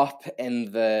caught up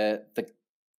in the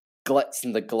glitz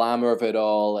and the glamour of it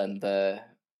all and the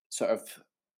sort of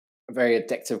very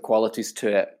addictive qualities to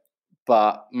it.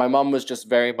 But my mum was just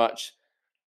very much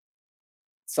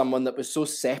someone that was so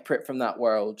separate from that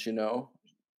world,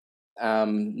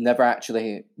 never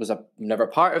actually was never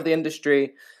part of the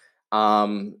industry.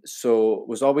 So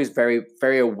was always very,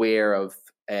 very aware of,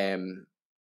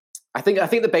 I think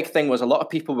the big thing was a lot of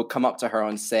people would come up to her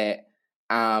on set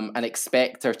and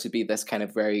expect her to be this kind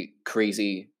of very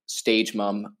crazy stage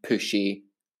mum, pushy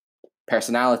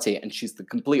personality, and she's the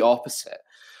complete opposite.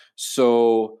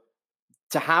 So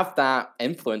to have that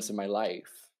influence in my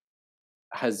life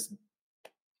has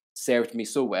served me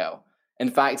so well.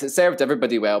 In fact, it served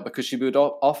everybody well, because she would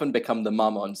often become the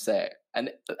mum on set,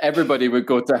 and everybody would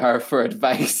go to her for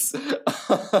advice.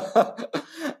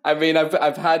 I mean,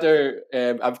 I've had her,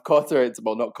 I've caught her,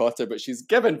 not caught her, but she's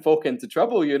given folk into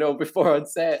trouble, before on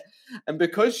set. And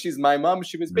because she's my mum,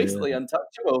 she was basically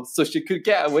untouchable, so she could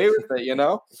get away with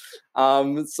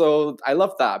it, So I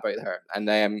love that about her.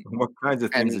 And what kinds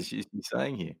of things is she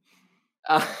saying here?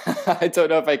 I don't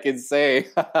know if I can say.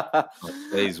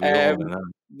 Please, we all know.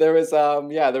 There was a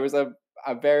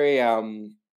very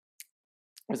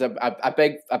was a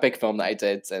big film that I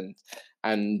did,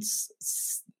 and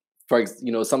for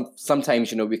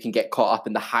sometimes we can get caught up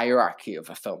in the hierarchy of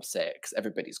a film set because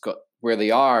everybody's got where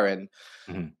they are, and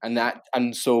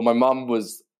so my mum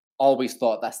was always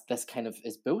thought this kind of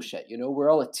is bullshit. We're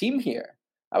all a team here.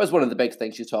 That was one of the big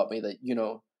things she taught me, that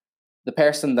the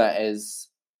person that is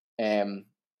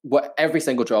what every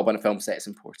single job on a film set is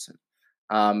important,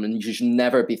 and you should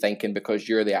never be thinking because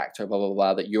you're the actor, blah blah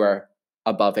blah, that you are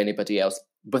above anybody else.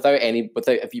 Without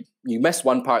if you miss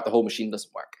one part, the whole machine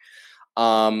doesn't work.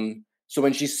 So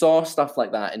when she saw stuff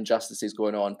like that, injustices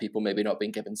going on, people maybe not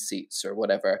being given seats or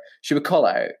whatever, she would call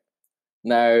it out.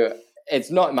 Now,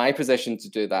 it's not my position to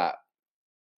do that,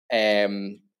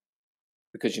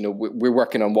 because we're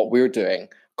working on what we're doing.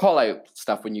 Call out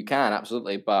stuff when you can,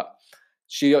 absolutely, but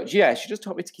she just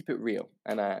taught me to keep it real,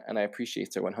 and I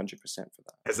appreciate her 100% for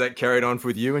that. Has that carried on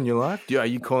with you in your life? Are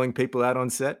you calling people out on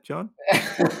set, John?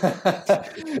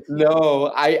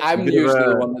 No, I'm usually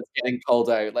the one that's getting called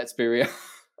out. Let's be real.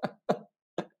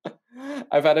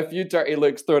 I've had a few dirty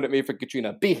looks thrown at me for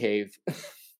Katrina. Behave.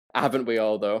 Haven't we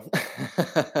all, though?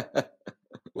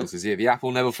 Well, this is it. The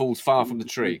apple never falls far from the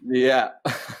tree. Yeah.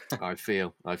 I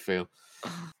feel. I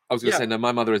was going to say, no,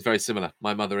 my mother is very similar.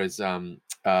 My mother is of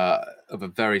a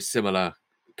very similar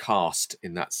cast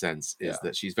in that sense,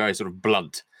 that she's very sort of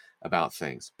blunt about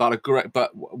things. But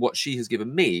what she has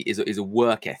given me is a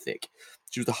work ethic.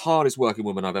 She was the hardest working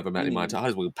woman I've ever met in my entire,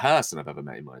 hardest working person I've ever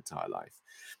met in my entire life.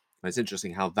 And it's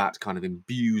interesting how that kind of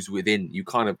imbues within you.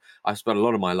 I've spent a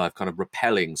lot of my life kind of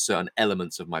repelling certain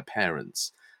elements of my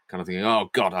parents, kind of thinking,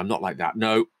 oh God, I'm not like that.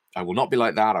 No, I will not be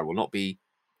like that. I will not be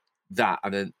that.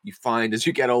 And then you find as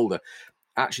you get older,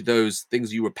 actually those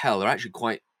things you repel are actually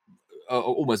quite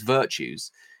almost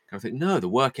virtues. Kind of think, no, the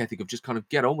work ethic of just kind of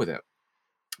get on with it.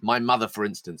 My mother, for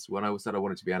instance, when I said I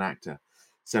wanted to be an actor,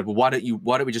 said, well, why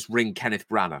don't we just ring Kenneth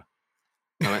Branagh?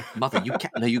 And I went,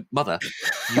 Mother,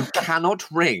 you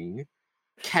cannot ring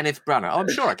Kenneth Branagh. Oh, I'm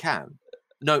sure I can.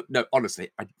 No, honestly,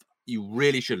 you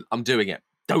really shouldn't. I'm doing it.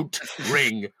 Don't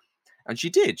ring. And she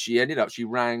did. She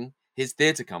rang his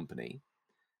theatre company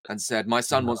and said, my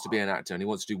son wants to be an actor and he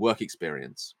wants to do work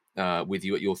experience with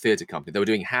you at your theatre company. They were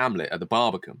doing Hamlet at the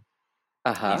Barbican.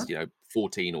 He's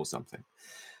 14 or something.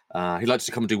 He'd like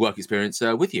to come and do work experience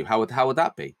with you. How would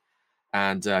that be?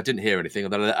 And didn't hear anything.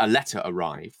 And then a letter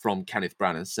arrived from Kenneth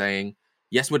Branagh saying,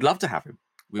 yes, we'd love to have him.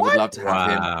 We would love to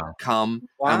have him come.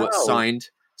 And what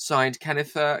signed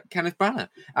Kenneth Branagh.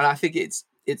 And I think it's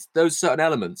those certain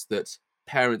elements that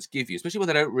parents give you, especially when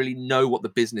they don't really know what the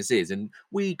business is. And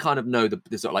we kind of know the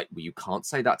sort of like, well, you can't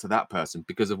say that to that person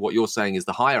because of what you're saying is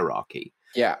the hierarchy.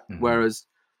 Yeah. Mm-hmm. Whereas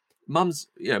mums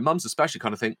especially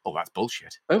kind of think, oh, that's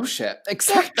bullshit. Bullshit.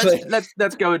 Exactly.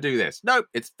 Let's go and do this. No,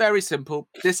 it's very simple.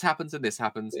 This happens and this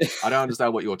happens. I don't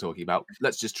understand what you're talking about.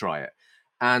 Let's just try it.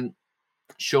 And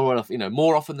sure enough,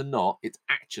 more often than not, it's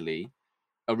actually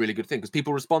a really good thing because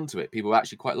people respond to it. People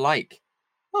actually quite like,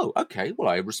 oh, okay, well,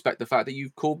 I respect the fact that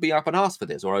you've called me up and asked for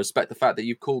this, or I respect the fact that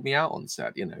you've called me out on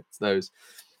set. It's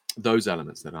those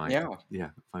elements that I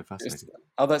find fascinating.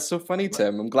 Oh, that's so funny,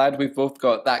 Tim. I'm glad we've both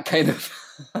got that kind of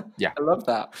I love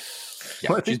that.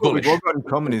 Yeah, well, I think what we've all got in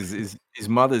common is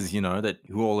mothers, that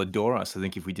who all adore us. I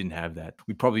think if we didn't have that,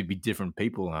 we'd probably be different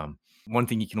people. One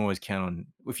thing you can always count on,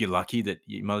 if you're lucky, that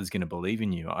your mother's going to believe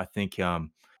in you. I think I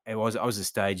was at a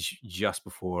stage just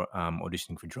before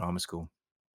auditioning for drama school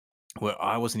where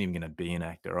I wasn't even going to be an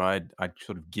actor. I'd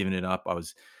sort of given it up. I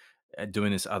was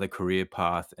doing this other career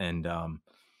path, and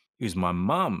it was my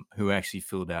mum who actually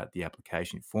filled out the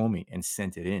application for me and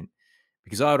sent it in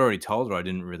because I had already told her I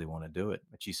didn't really want to do it.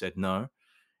 But she said, no,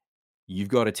 you've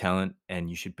got a talent and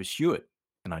you should pursue it.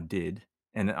 And I did.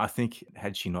 And I think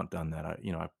had she not done that, I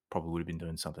probably would have been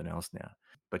doing something else now.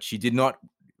 But she did not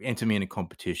enter me in a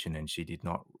competition and she did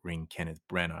not ring Kenneth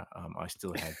Branagh. I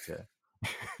still had to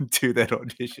do that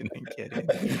audition and get in.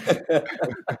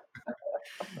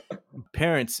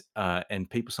 Parents and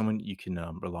people, someone you can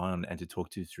rely on and to talk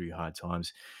to through your hard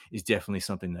times is definitely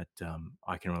something that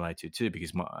I can relate to too,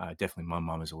 because definitely my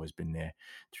mom has always been there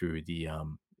through the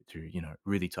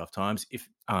really tough times.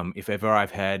 If ever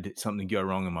I've had something go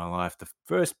wrong in my life, the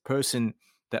first person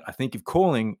that I think of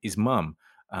calling is mum.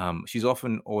 She's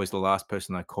often always the last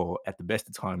person I call at the best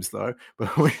of times, though.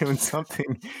 But when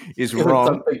something is wrong,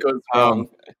 something goes wrong.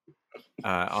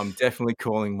 I'm definitely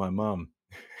calling my mum.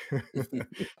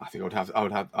 I think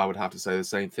I would have to say the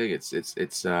same thing.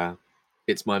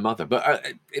 It's my mother, but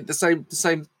the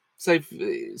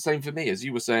same for me as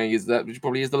you were saying is that she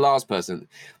probably is the last person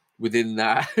within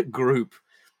that group.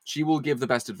 She will give the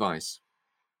best advice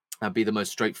and be the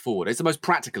most straightforward. It's the most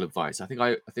practical advice. I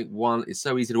think one is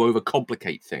so easy to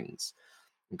overcomplicate things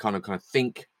and kind of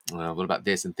think, what about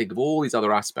this, and think of all these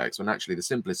other aspects, when actually the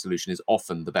simplest solution is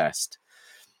often the best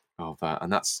of that.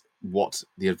 And that's what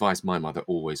the advice my mother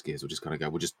always gives. We'll just kind of go,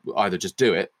 we'll just either just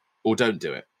do it or don't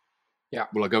do it. Yeah.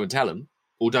 Will I go and tell him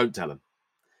or don't tell him?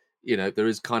 You know, there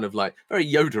is kind of like very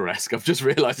Yoda-esque. I've just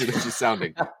realized that she's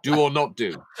sounding. Do or not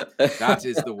do. That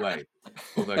is the way.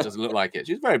 Although it doesn't look like it.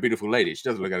 She's a very beautiful lady. She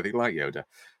doesn't look anything like Yoda.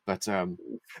 But I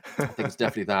think it's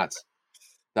definitely that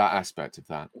aspect of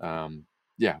that.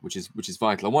 Yeah, which is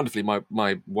vital. And wonderfully,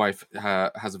 my wife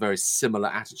has a very similar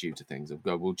attitude to things. Of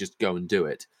go, we'll just go and do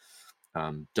it.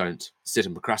 Don't sit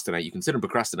and procrastinate. You can sit and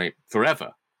procrastinate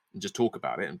forever and just talk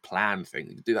about it and plan things.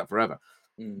 You can do that forever.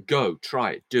 Go,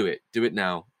 try it, do it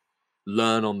now.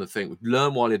 Learn on the thing.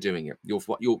 Learn while you're doing it.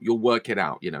 You'll work it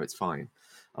out. You know, it's fine.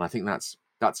 And I think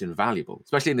that's invaluable,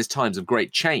 especially in these times of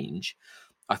great change.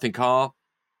 I think our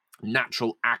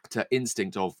natural actor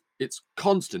instinct of it's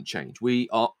constant change. We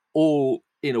are all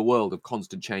in a world of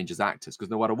constant change as actors,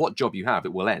 because no matter what job you have,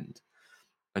 it will end.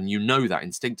 And you know that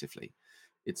instinctively.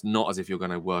 It's not as if you're going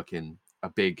to work in a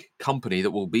big company that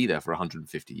will be there for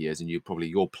 150 years and you probably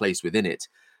your place within it.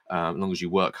 As long as you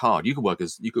work hard, you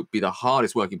could be the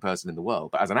hardest working person in the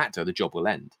world, but as an actor, the job will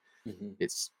end.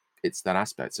 It's that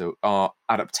aspect. So our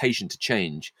adaptation to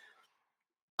change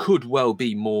could well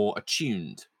be more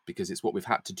attuned because it's what we've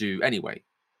had to do anyway.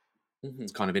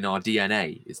 It's kind of in our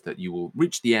DNA, is that you will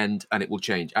reach the end and it will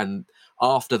change. And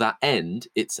after that end,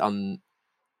 it's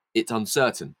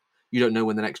uncertain. You don't know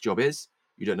when the next job is.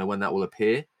 You don't know when that will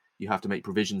appear. You have to make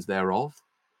provisions thereof.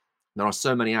 There are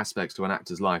so many aspects to an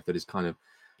actor's life that is kind of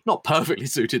not perfectly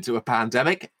suited to a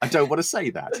pandemic. I don't want to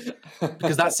say that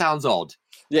because that sounds odd.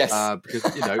 Yes.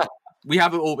 Because, you know, we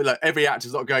haven't all been like, every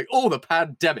actor's not going, the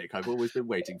pandemic I've always been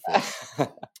waiting for.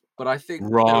 But I think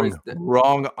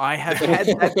wrong. I have had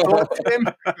that thought, Tim.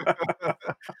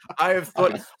 I have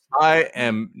thought I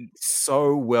am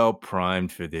so well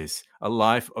primed for this. A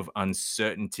life of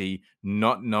uncertainty,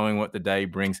 not knowing what the day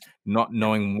brings, not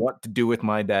knowing what to do with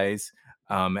my days,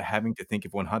 having to think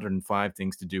of 105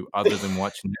 things to do other than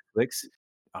watch Netflix.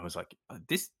 I was like,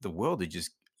 the world is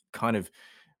just kind of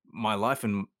my life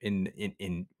in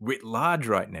writ large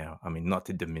right now. I mean, not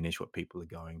to diminish what people are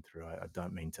going through. I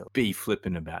don't mean to be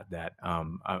flippant about that.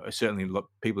 Certainly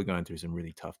people are going through some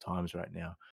really tough times right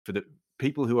now. For the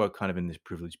people who are kind of in this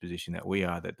privileged position that we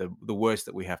are, that the worst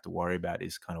that we have to worry about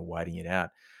is kind of waiting it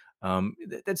out.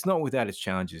 That's not without its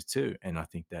challenges too. And I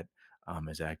think that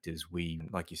as actors, we,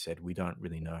 like you said, we don't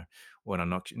really know what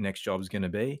our next job is going to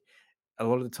be. A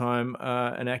lot of the time,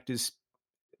 an actor's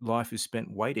life is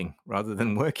spent waiting rather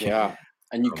than working. Yeah.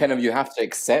 And you have to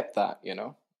accept that, you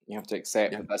know, you have to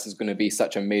accept that this is going to be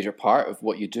such a major part of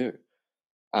what you do.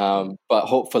 But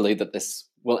hopefully that this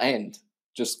will end.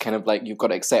 Just kind of like, you've got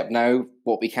to accept now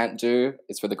what we can't do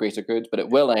is for the greater good, but it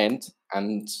will end.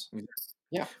 And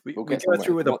we go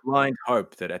through with a blind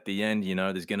hope that at the end, you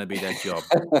know, there's going to be that job.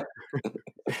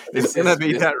 There's going to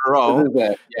be that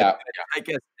role. Yeah. Take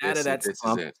us out of that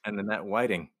slump and then that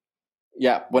waiting.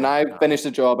 Yeah, when I finish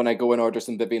the job and I go and order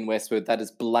some Vivienne Westwood, that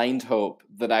is blind hope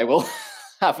that I will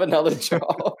have another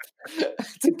job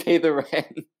to pay the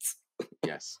rent.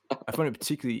 Yes. I find it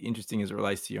particularly interesting as it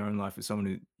relates to your own life as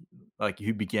someone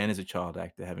who began as a child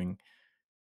actor, having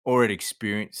already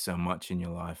experienced so much in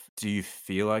your life. Do you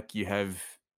feel like you have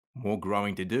more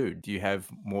growing to do? Do you have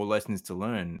more lessons to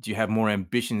learn? Do you have more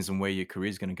ambitions on where your career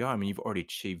is going to go? I mean, you've already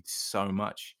achieved so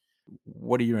much.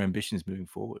 What are your ambitions moving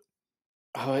forward?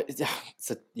 Oh, it's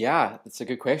a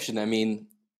good question. I mean,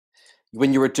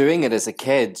 when you were doing it as a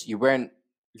kid, you weren't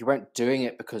doing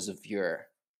it because of your,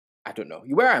 I don't know,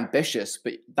 you were ambitious,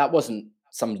 but that wasn't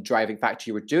some driving factor.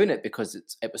 You were doing it because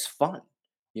it was fun,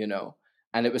 you know,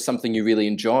 and it was something you really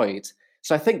enjoyed.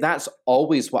 So I think that's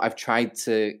always what I've tried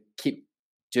to keep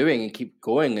doing and keep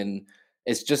going. And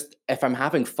it's just, if I'm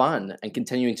having fun and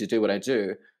continuing to do what I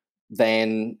do,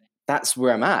 then that's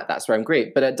where I'm at. That's where I'm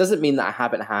great. But it doesn't mean that I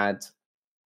haven't had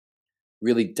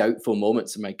really doubtful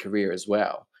moments in my career as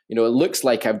well. You know, it looks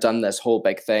like I've done this whole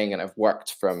big thing and I've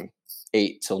worked from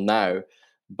 8 till now.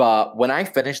 But when I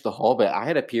finished The Hobbit, I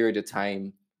had a period of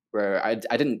time where I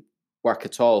didn't work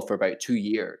at all for about 2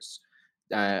 years.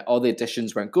 All the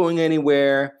auditions weren't going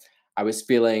anywhere. I was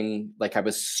feeling like I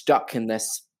was stuck in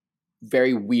this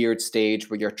very weird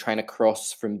stage where you're trying to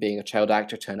cross from being a child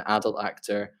actor to an adult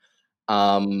actor.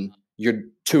 You're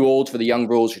too old for the young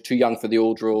roles. You're too young for the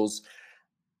old roles.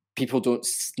 People don't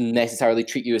necessarily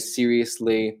treat you as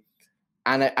seriously.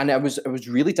 And I was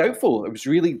really doubtful. It was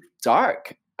really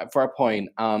dark for a point.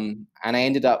 And I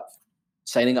ended up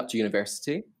signing up to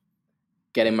university,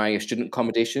 getting my student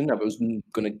accommodation. I was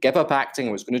going to give up acting.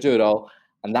 I was going to do it all.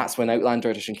 And that's when Outlander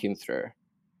audition came through.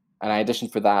 and I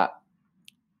auditioned for that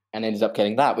and ended up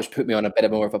getting that, which put me on a bit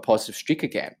more of a positive streak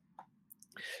again.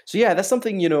 So yeah, that's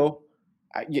something, you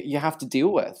have to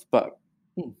deal with. But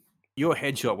your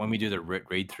headshot when we do the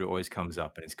read through always comes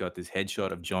up, and it's got this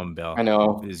headshot of John Bell. I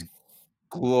know. This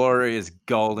glorious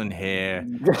golden hair.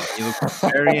 He looks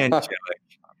very angelic.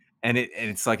 And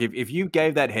it's like if you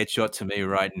gave that headshot to me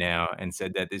right now and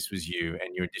said that this was you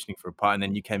and you're auditioning for a part and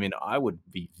then you came in, I would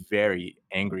be very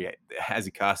angry as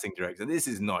a casting director. This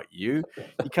is not you.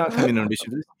 You can't come in and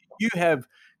audition for this. You have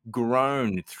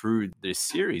grown through this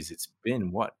series. It's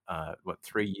been what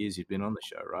 3 years you've been on the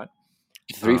show, right?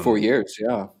 3-4 years,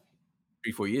 yeah.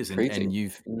 3-4 years, and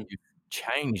you've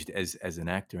changed as an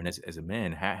actor and as a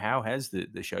man. How has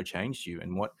the show changed you,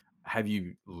 and what have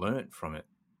you learned from it?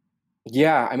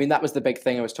 Yeah, I mean, that was the big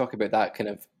thing I was talking about, that kind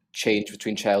of change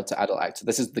between child to adult actor.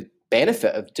 This is the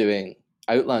benefit of doing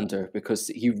Outlander, because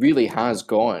he really has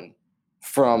gone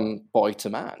from boy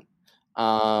to man.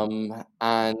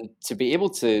 And to be able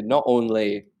to not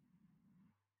only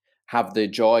have the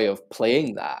joy of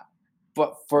playing that,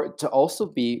 but for it to also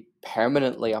be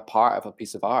permanently a part of a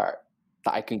piece of art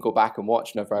that I can go back and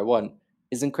watch whenever I want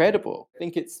is incredible. I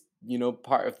think it's,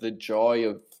 part of the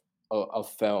joy of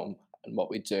film and what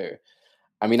we do.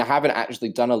 I mean, I haven't actually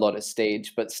done a lot of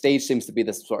stage, but stage seems to be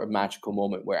this sort of magical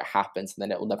moment where it happens and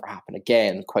then it will never happen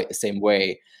again quite the same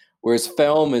way. Whereas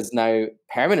film is now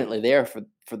permanently there for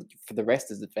the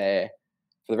rest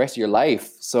of your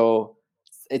life. So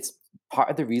it's part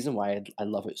of the reason why I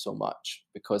love it so much,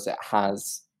 because it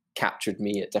has captured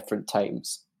me at different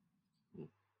times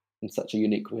in such a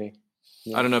unique way.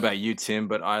 Yeah. I don't know about you, Tim,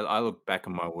 but I look back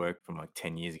on my work from like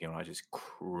 10 years ago and I just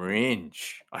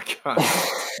cringe. I can't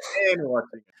stand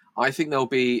watching it. I think there'll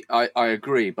be, I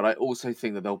agree, but I also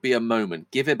think that there'll be a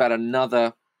moment, give it about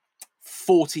another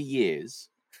 40 years,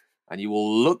 and you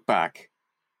will look back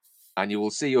and you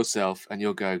will see yourself and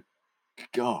you'll go,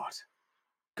 God,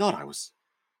 I was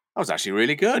actually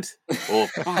really good. Or,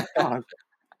 God, I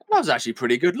was actually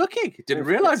pretty good looking. Didn't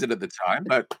realize it at the time,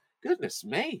 but goodness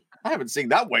me, I haven't seen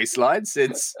that waistline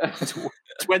since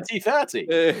 2030.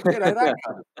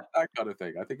 That kind of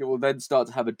thing. I think it will then start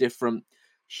to have a different,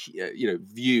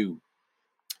 view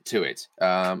to it.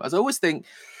 As I always think,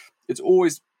 it's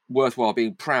always worthwhile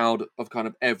being proud of kind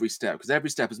of every step, because every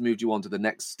step has moved you on to the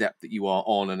next step that you are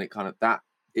on, and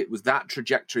it was that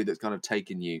trajectory that's kind of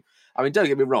taken you. I mean, don't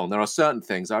get me wrong, there are certain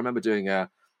things. I remember doing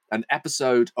an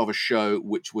episode of a show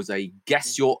which was a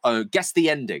guess the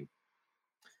ending,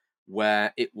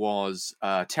 where it was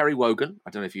Terry Wogan. I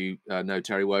don't know if you know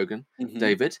Terry Wogan,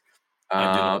 David.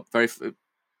 Very,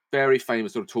 very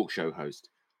famous sort of talk show host.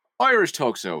 Irish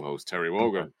talk show host, Terry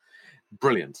Wogan. Okay.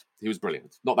 Brilliant. He was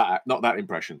brilliant. Not that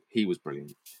impression. He was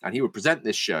brilliant. And he would present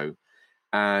this show,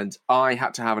 and I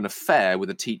had to have an affair with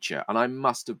a teacher, and I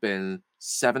must have been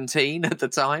 17 at the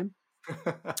time.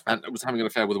 And I was having an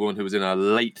affair with a woman who was in her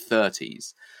late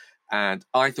 30s. And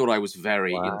I thought I was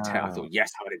very intense. I thought,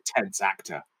 yes, I'm an intense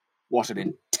actor. What an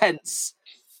intense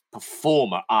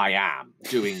performer I am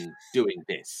doing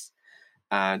this.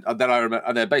 And then I remember,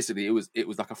 and then basically it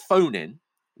was like a phone in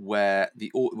where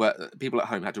people at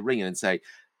home had to ring in and say,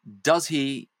 does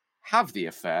he have the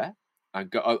affair? And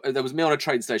there was me on a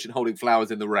train station holding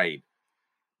flowers in the rain.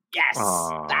 Yes,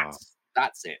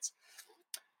 that's it.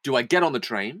 Do I get on the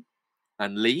train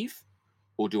and leave,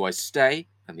 or do I stay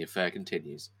and the affair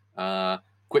continues?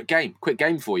 Quick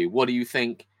game for you. What do you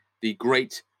think the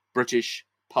great British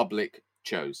public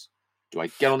chose? Do I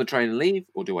get on the train and leave,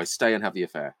 or do I stay and have the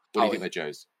affair? What do you think they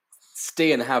chose?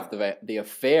 Stay and have the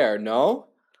affair, no?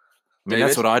 I mean,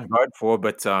 that's what I'd vote for,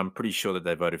 but I'm pretty sure that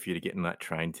they voted for you to get in that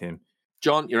train, Tim.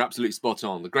 John, you're absolutely spot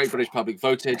on. The great British public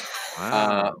voted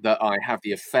that I have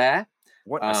the affair.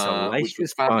 What a salacious which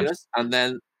was fabulous. And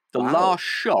then the last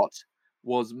shot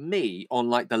was me on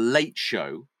like the Late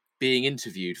Show being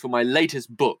interviewed for my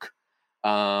latest book,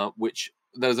 which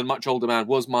there was a much older man,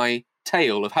 was my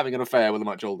tale of having an affair with a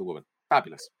much older woman.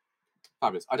 Fabulous.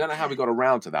 I don't know how we got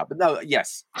around to that, but no,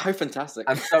 yes. How fantastic.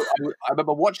 And so I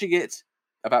remember watching it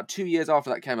about 2 years after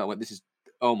that came out. I went, this is,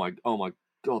 oh my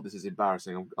God, this is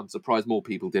embarrassing. I'm surprised more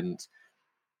people didn't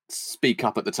speak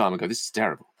up at the time and go, this is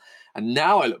terrible. And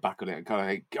now I look back on it and kind of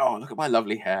think, God, look at my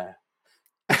lovely hair.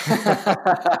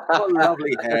 What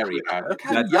lovely hair he had. Look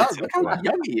how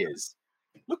young he is.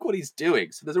 Look what he's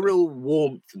doing. So there's a real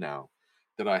warmth now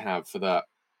that I have for that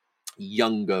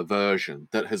younger version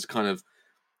that has kind of,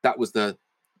 that was the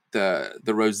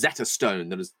Rosetta Stone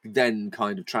that has then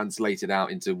kind of translated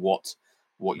out into what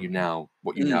you now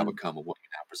become or what you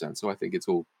now present. So I think it's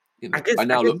all, I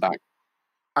now look back.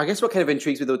 I guess what kind of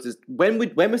intrigues me though is when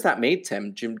was that made,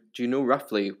 Tim? Do you know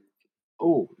roughly?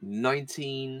 Oh,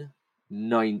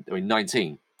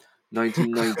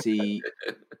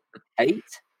 1998?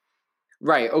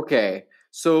 Right, okay.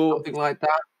 So Something like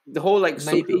that, the whole like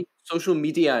maybe. social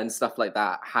media and stuff like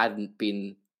that hadn't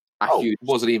been a huge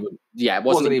Wasn't even it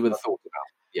wasn't even thought about.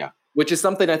 Yeah. which is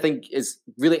something I think is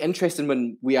really interesting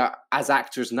when we are as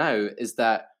actors now, is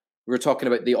that we're talking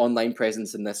about the online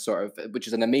presence in this sort of, which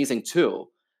is an amazing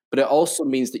tool, but it also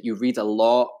means that you read a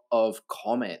lot of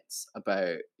comments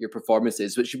about your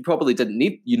performances, which you probably didn't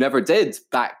need. You never did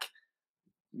back.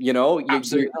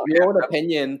 Absolutely not, your own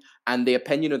opinion and the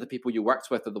opinion of the people you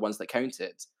worked with are the ones that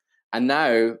counted. And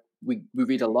now we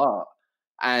read a lot.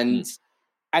 And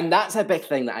that's a big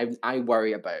thing that I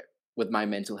worry about with my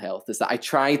mental health, is that I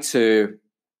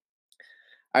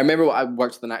remember I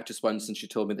worked with an actress once and she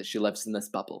told me that she lives in this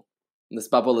bubble. And this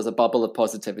bubble is a bubble of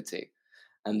positivity.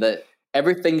 And that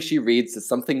everything she reads is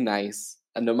something nice.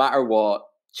 And no matter what,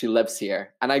 she lives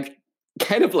here. And I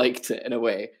kind of liked it in a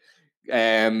way.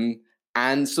 And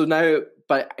so now,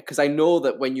 but because I know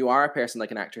that when you are a person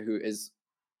like an actor who is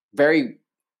very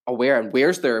aware and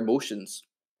wears their emotions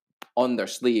on their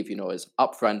sleeve, is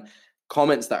upfront,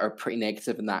 comments that are pretty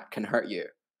negative and that can hurt you.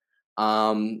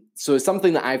 So it's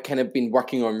something that I've kind of been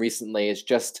working on recently, is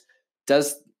just,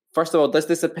 does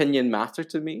this opinion matter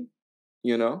to me?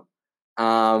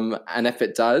 And if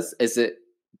it does, is it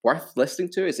worth listening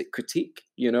to? Is it critique?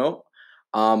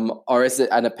 Or is it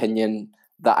an opinion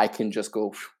that I can just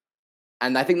go?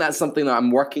 And I think that's something that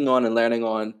I'm working on and learning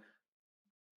on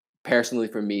personally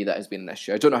for me, that has been an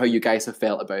issue. I don't know how you guys have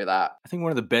felt about that. I think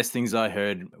one of the best things I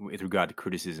heard with regard to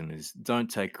criticism is don't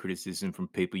take criticism from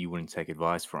people you wouldn't take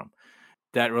advice from.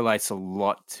 That relates a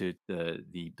lot to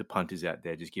the punters out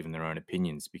there just giving their own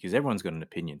opinions, because everyone's got an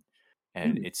opinion.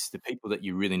 And it's the people that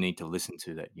you really need to listen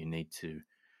to, that you need to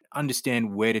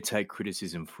understand where to take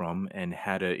criticism from and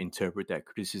how to interpret that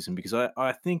criticism. Because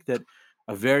I think that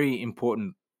a very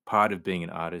important part of being an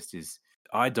artist is,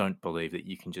 I don't believe that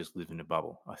you can just live in a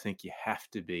bubble. I think you have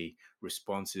to be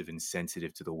responsive and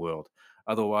sensitive to the world.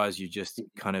 Otherwise, you're just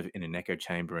kind of in an echo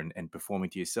chamber and performing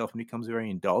to yourself, and it becomes very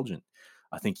indulgent.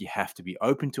 I think you have to be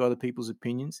open to other people's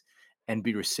opinions and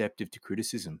be receptive to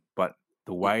criticism. But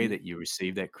the way that you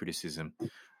receive that criticism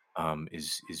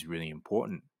is really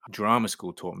important. Drama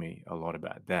school taught me a lot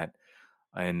about that.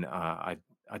 And I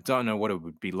don't know what it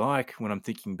would be like when I'm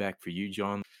thinking back for you,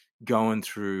 John, going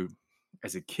through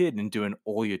as a kid and doing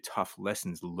all your tough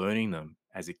lessons, learning them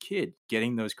as a kid,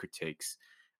 getting those critiques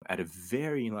at a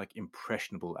very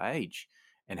impressionable age,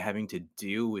 and having to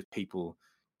deal with people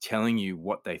telling you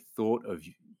what they thought of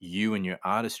you and your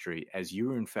artistry as you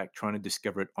were in fact trying to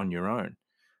discover it on your own.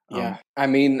 Yeah, I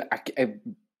mean, it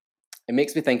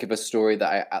makes me think of a story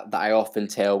that I often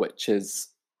tell, which is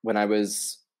when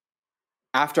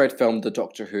after I'd filmed the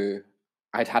Doctor Who,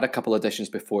 I'd had a couple auditions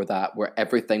before that where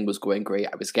everything was going great.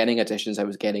 I was getting auditions, I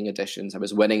was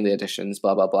winning the auditions,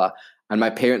 blah, blah, blah. And my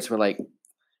parents were like,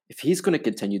 if he's going to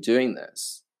continue doing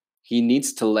this, he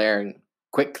needs to learn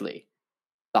quickly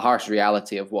the harsh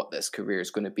reality of what this career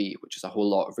is going to be, which is a whole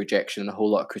lot of rejection and a whole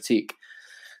lot of critique.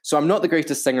 So I'm not the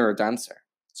greatest singer or dancer.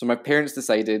 So my parents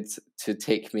decided to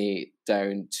take me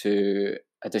down to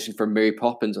audition for Mary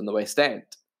Poppins on the West End,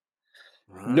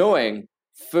 knowing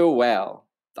full well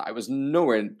that I was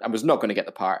not going to get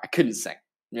the part. I couldn't sing,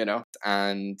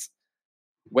 and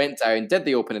went down, did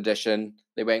the open audition.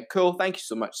 They went, cool, thank you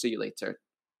so much, see you later.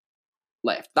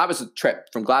 Left. That was a trip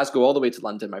from Glasgow all the way to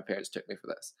London. My parents took me for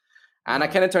this. And I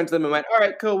kind of turned to them and went, all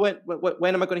right, cool, when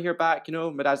am I going to hear back?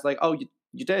 My dad's like, oh,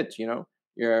 you did, you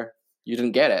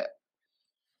didn't get it.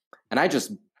 And I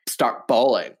just start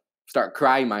bawling, start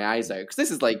crying my eyes out. Because this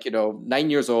is 9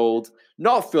 years old,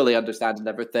 not fully understanding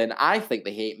everything. I think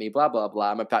they hate me, blah, blah,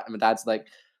 blah. My dad's like,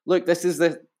 look, this is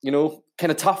the,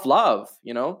 kind of tough love,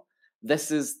 This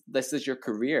is your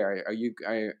career.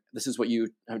 This is what you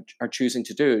are choosing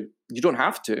to do. You don't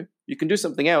have to. You can do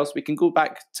something else. We can go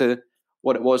back to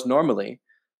what it was normally.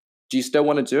 Do you still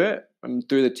want to do it? And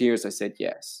through the tears, I said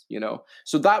yes,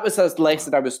 So that was a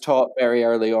lesson I was taught very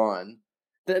early on.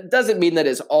 That doesn't mean that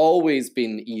it's always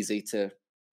been easy to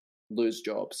lose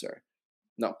jobs or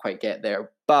not quite get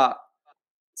there, but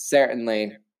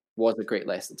certainly was a great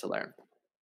lesson to learn.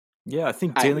 Yeah, I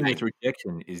think dealing with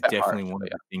rejection is definitely one of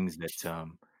the things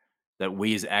that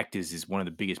we as actors is one of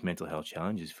the biggest mental health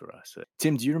challenges for us.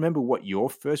 Tim, do you remember what your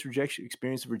first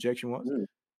experience of rejection was? Do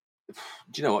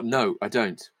you know what? No, I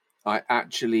don't. I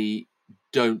actually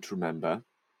don't remember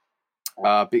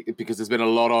because there's been a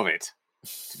lot of it,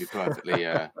 to be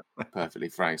perfectly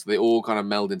frank. So they all kind of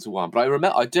meld into one. But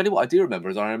I tell you what I do remember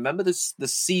is I remember the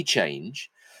sea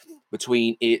change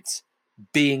between it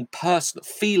being personal,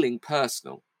 feeling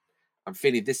personal, I'm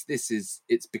feeling this.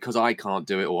 It's because I can't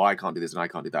do it, or I can't do this and I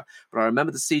can't do that. But I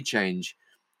remember the sea change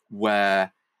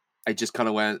where I just kind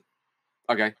of went,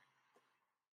 okay.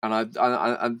 And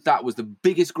and that was the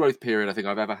biggest growth period I think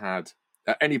I've ever had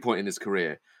at any point in this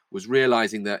career, was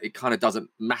realizing that it kind of doesn't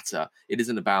matter. It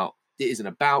isn't about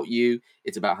you.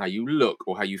 It's about how you look,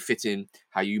 or how you fit in,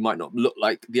 how you might not look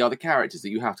like the other characters that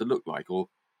you have to look like, or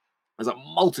there's a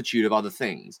multitude of other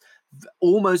things.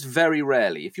 Almost very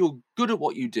rarely, if you're good at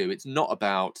what you do, it's not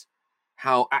about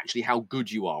how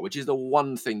good you are, which is the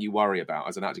one thing you worry about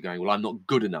as an actor, going, well, I'm not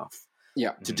good enough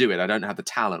to do it. I don't have the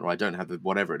talent, or I don't have the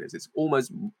whatever it is. It's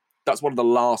almost, that's one of the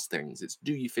last things. It's,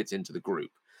 do you fit into the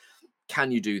group?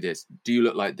 Can you do this? Do you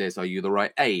look like this? Are you the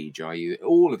right age? Are you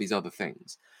all of these other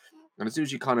things? And as soon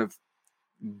as you kind of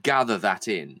gather that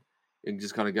in, and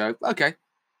just kind of go, okay,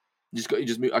 you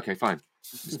just move. Okay, fine,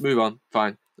 just move on.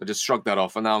 Fine. I just shrugged that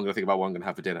off, and now I'm going to think about what I'm going to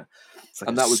have for dinner. Like,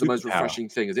 and that was the most refreshing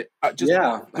thing. Is it? I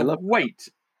love weight,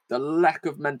 the lack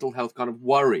of mental health kind of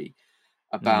worry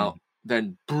about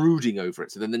then brooding over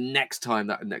it. So then the next time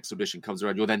that next audition comes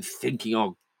around, you're then thinking,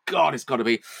 oh God, it's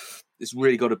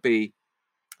really got to be.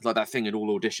 It's like that thing in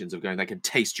all auditions of going, they can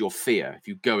taste your fear. If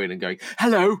you go in and going,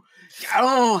 hello,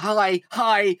 oh,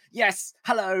 hi, yes,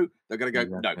 hello. They're going to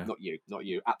go, no, not you,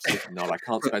 absolutely not. I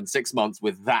can't spend 6 months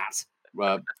with that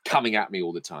coming at me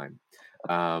all the time.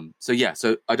 So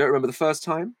I don't remember the first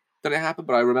time that it happened,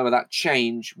 but I remember that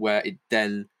change where it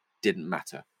then didn't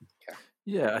matter.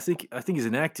 Yeah, I think as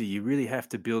an actor, you really have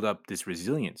to build up this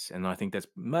resilience. And I think that's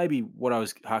maybe what I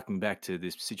was harking back to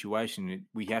this situation.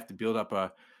 We have to build up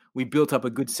we built up a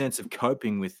good sense of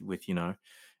coping with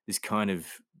this kind of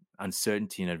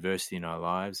uncertainty and adversity in our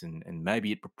lives, and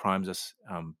maybe it primes us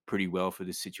pretty well for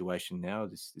this situation now.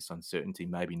 This uncertainty,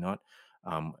 maybe not.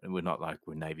 We're not like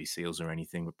we're Navy SEALs or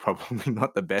anything. We're probably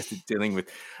not the best at dealing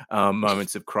with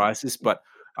moments of crisis. But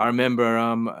I remember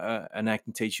an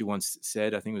acting teacher once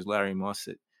said, I think it was Larry Moss,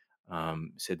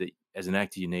 said that as an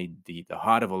actor you need the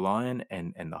heart of a lion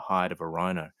and the hide of a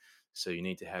rhino. So you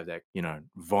need to have that,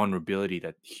 vulnerability,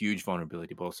 that huge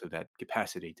vulnerability, but also that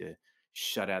capacity to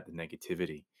shut out the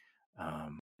negativity.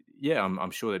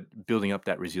 I'm sure that building up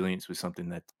that resilience was something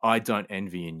that I don't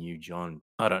envy in you, John.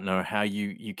 I don't know how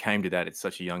you came to that at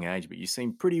such a young age, but you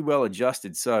seem pretty well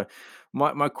adjusted. So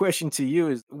my question to you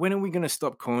is, when are we going to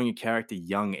stop calling your character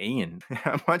young Ian?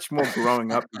 How much more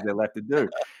growing up is there left to do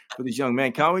for this young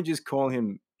man? Can't we just call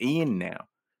him Ian now?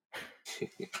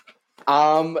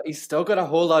 He's still got a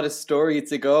whole lot of story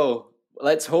to go.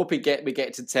 Let's hope we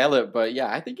get to tell it. But yeah,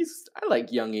 I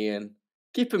like young Ian.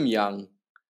 Keep him young.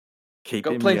 Keep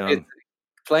him young.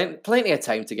 Plenty of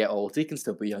time to get old. He can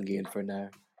still be young Ian for now.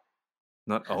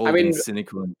 Not old and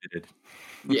cynical and bitter.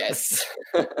 Yes.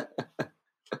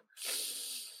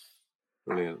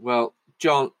 Brilliant. Well,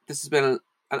 John, this has been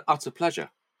an utter pleasure,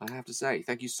 I have to say.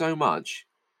 Thank you so much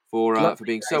for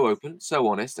being so open, so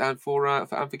honest, and for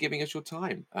giving us your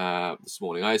time this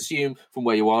morning. I assume from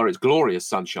where you are, it's glorious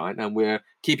sunshine, and we're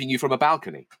keeping you from a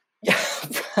balcony.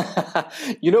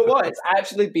 You know what? It's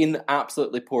actually been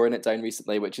absolutely pouring it down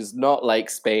recently, which is not like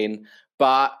Spain,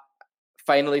 but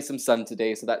finally some sun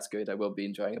today, so that's good. I will be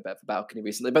enjoying a bit of a balcony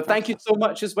recently. But thank you so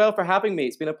much as well for having me.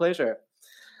 It's been a pleasure.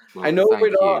 Well, I know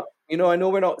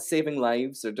we're not saving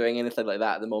lives or doing anything like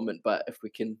that at the moment, but if we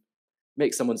can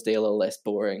make someone's day a little less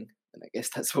boring, and I guess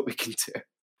that's what we can do.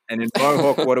 And in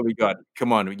Mohawk, what do we got?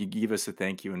 Come on, you give us a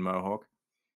thank you in Mohawk.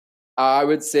 I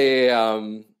would say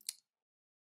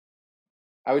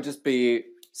I would just be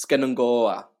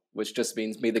Skinangoa, which just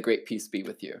means may the great peace be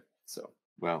with you. So,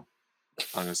 well,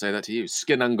 I'm going to say that to you.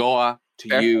 Skinangoa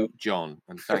to you, John,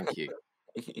 and thank you.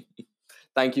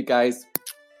 Thank you, guys.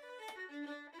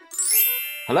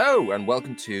 Hello, and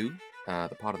welcome to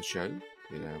the part of the show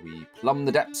where we plumb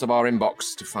the depths of our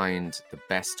inbox to find the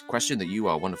best question that you,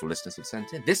 our wonderful listeners, have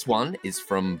sent in. This one is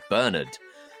from Bernard.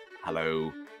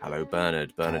 Hello,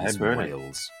 Bernard. Bernard is from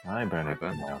Wales. Hi, Bernard.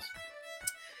 From Wales.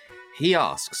 He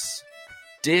asks,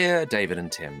 Dear David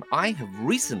and Tim, I have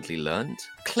recently learned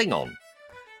Klingon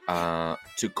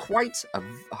to quite a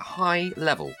high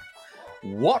level.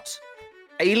 What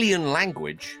alien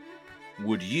language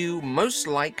would you most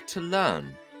like to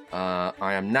learn?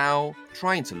 I am now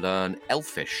trying to learn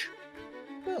Elfish.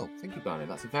 Well, thank you, Bernard.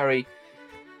 That's a very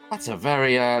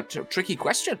tricky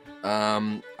question.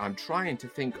 I'm trying to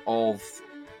think of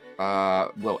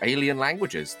alien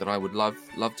languages that I would love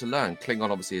to learn. Klingon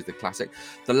obviously is the classic.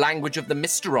 The language of the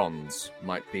Mysterons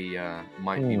might be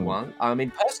one. I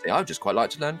mean, personally, I'd just quite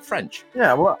like to learn French.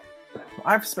 Yeah, well,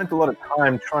 I've spent a lot of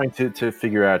time trying to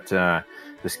figure out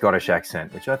the Scottish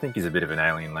accent, which I think is a bit of an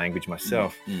alien language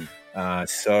myself.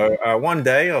 So one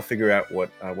day I'll figure out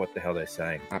what the hell they're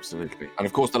saying. Absolutely. And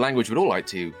of course, the language we'd all like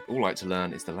to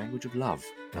learn is the language of love.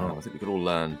 I think we could all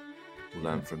learn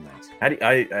from that.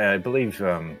 I believe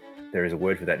there is a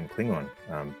word for that in Klingon.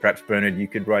 Perhaps, Bernard, you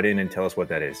could write in and tell us what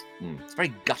that is. It's a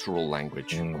very guttural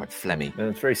language, quite phlegmy. And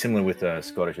it's very similar with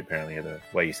Scottish, apparently. The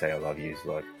way you say I love you is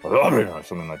like,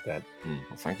 something like that.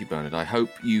 Well, thank you, Bernard. I hope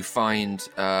you find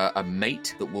a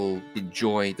mate that will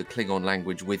enjoy the Klingon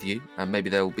language with you. And maybe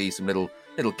there will be some little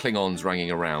Klingons running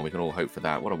around. We can all hope for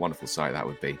that. What a wonderful sight that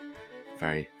would be.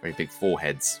 Very, very big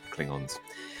foreheads, Klingons.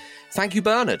 Thank you,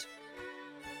 Bernard.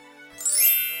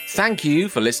 Thank you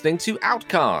for listening to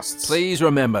Outcasts. Please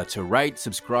remember to rate,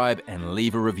 subscribe, and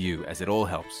leave a review, as it all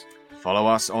helps. Follow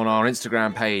us on our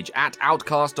Instagram page at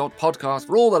outcast.podcast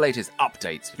for all the latest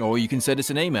updates. Or you can send us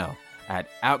an email at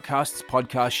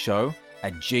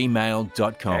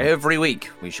outcastspodcastshow@gmail.com. Every week,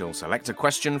 we shall select a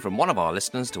question from one of our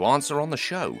listeners to answer on the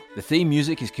show. The theme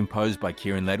music is composed by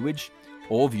Kieran Ledwidge.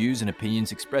 All views and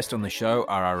opinions expressed on the show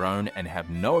are our own and have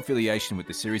no affiliation with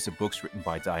the series of books written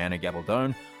by Diana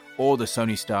Gabaldon or the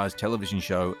Sony Stars television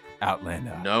show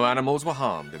Outlander. No animals were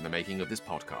harmed in the making of this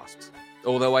podcast.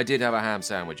 Although I did have a ham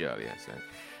sandwich earlier, so...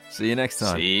 See you next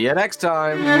time. See you next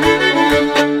time.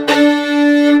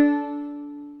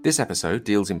 This episode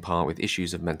deals in part with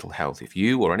issues of mental health. If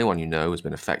you or anyone you know has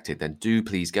been affected, then do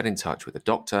please get in touch with a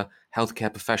doctor,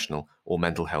 healthcare professional, or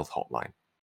mental health hotline.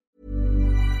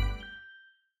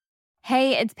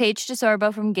 Hey, it's Paige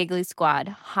DeSorbo from Giggly Squad.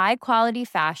 High quality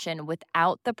fashion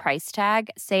without the price tag.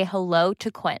 Say hello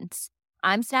to Quince.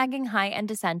 I'm snagging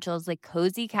high-end essentials like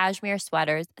cozy cashmere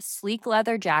sweaters, sleek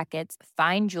leather jackets,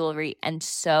 fine jewelry, and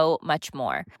so much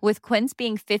more. With Quince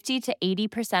being 50 to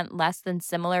 80% less than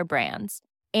similar brands.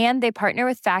 And they partner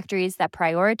with factories that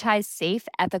prioritize safe,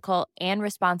 ethical, and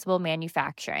responsible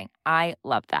manufacturing. I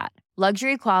love that.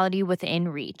 Luxury quality within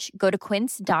reach. Go to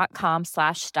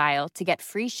quince.com/style to get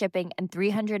free shipping and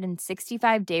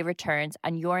 365-day returns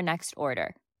on your next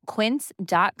order.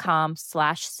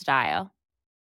 Quince.com/style.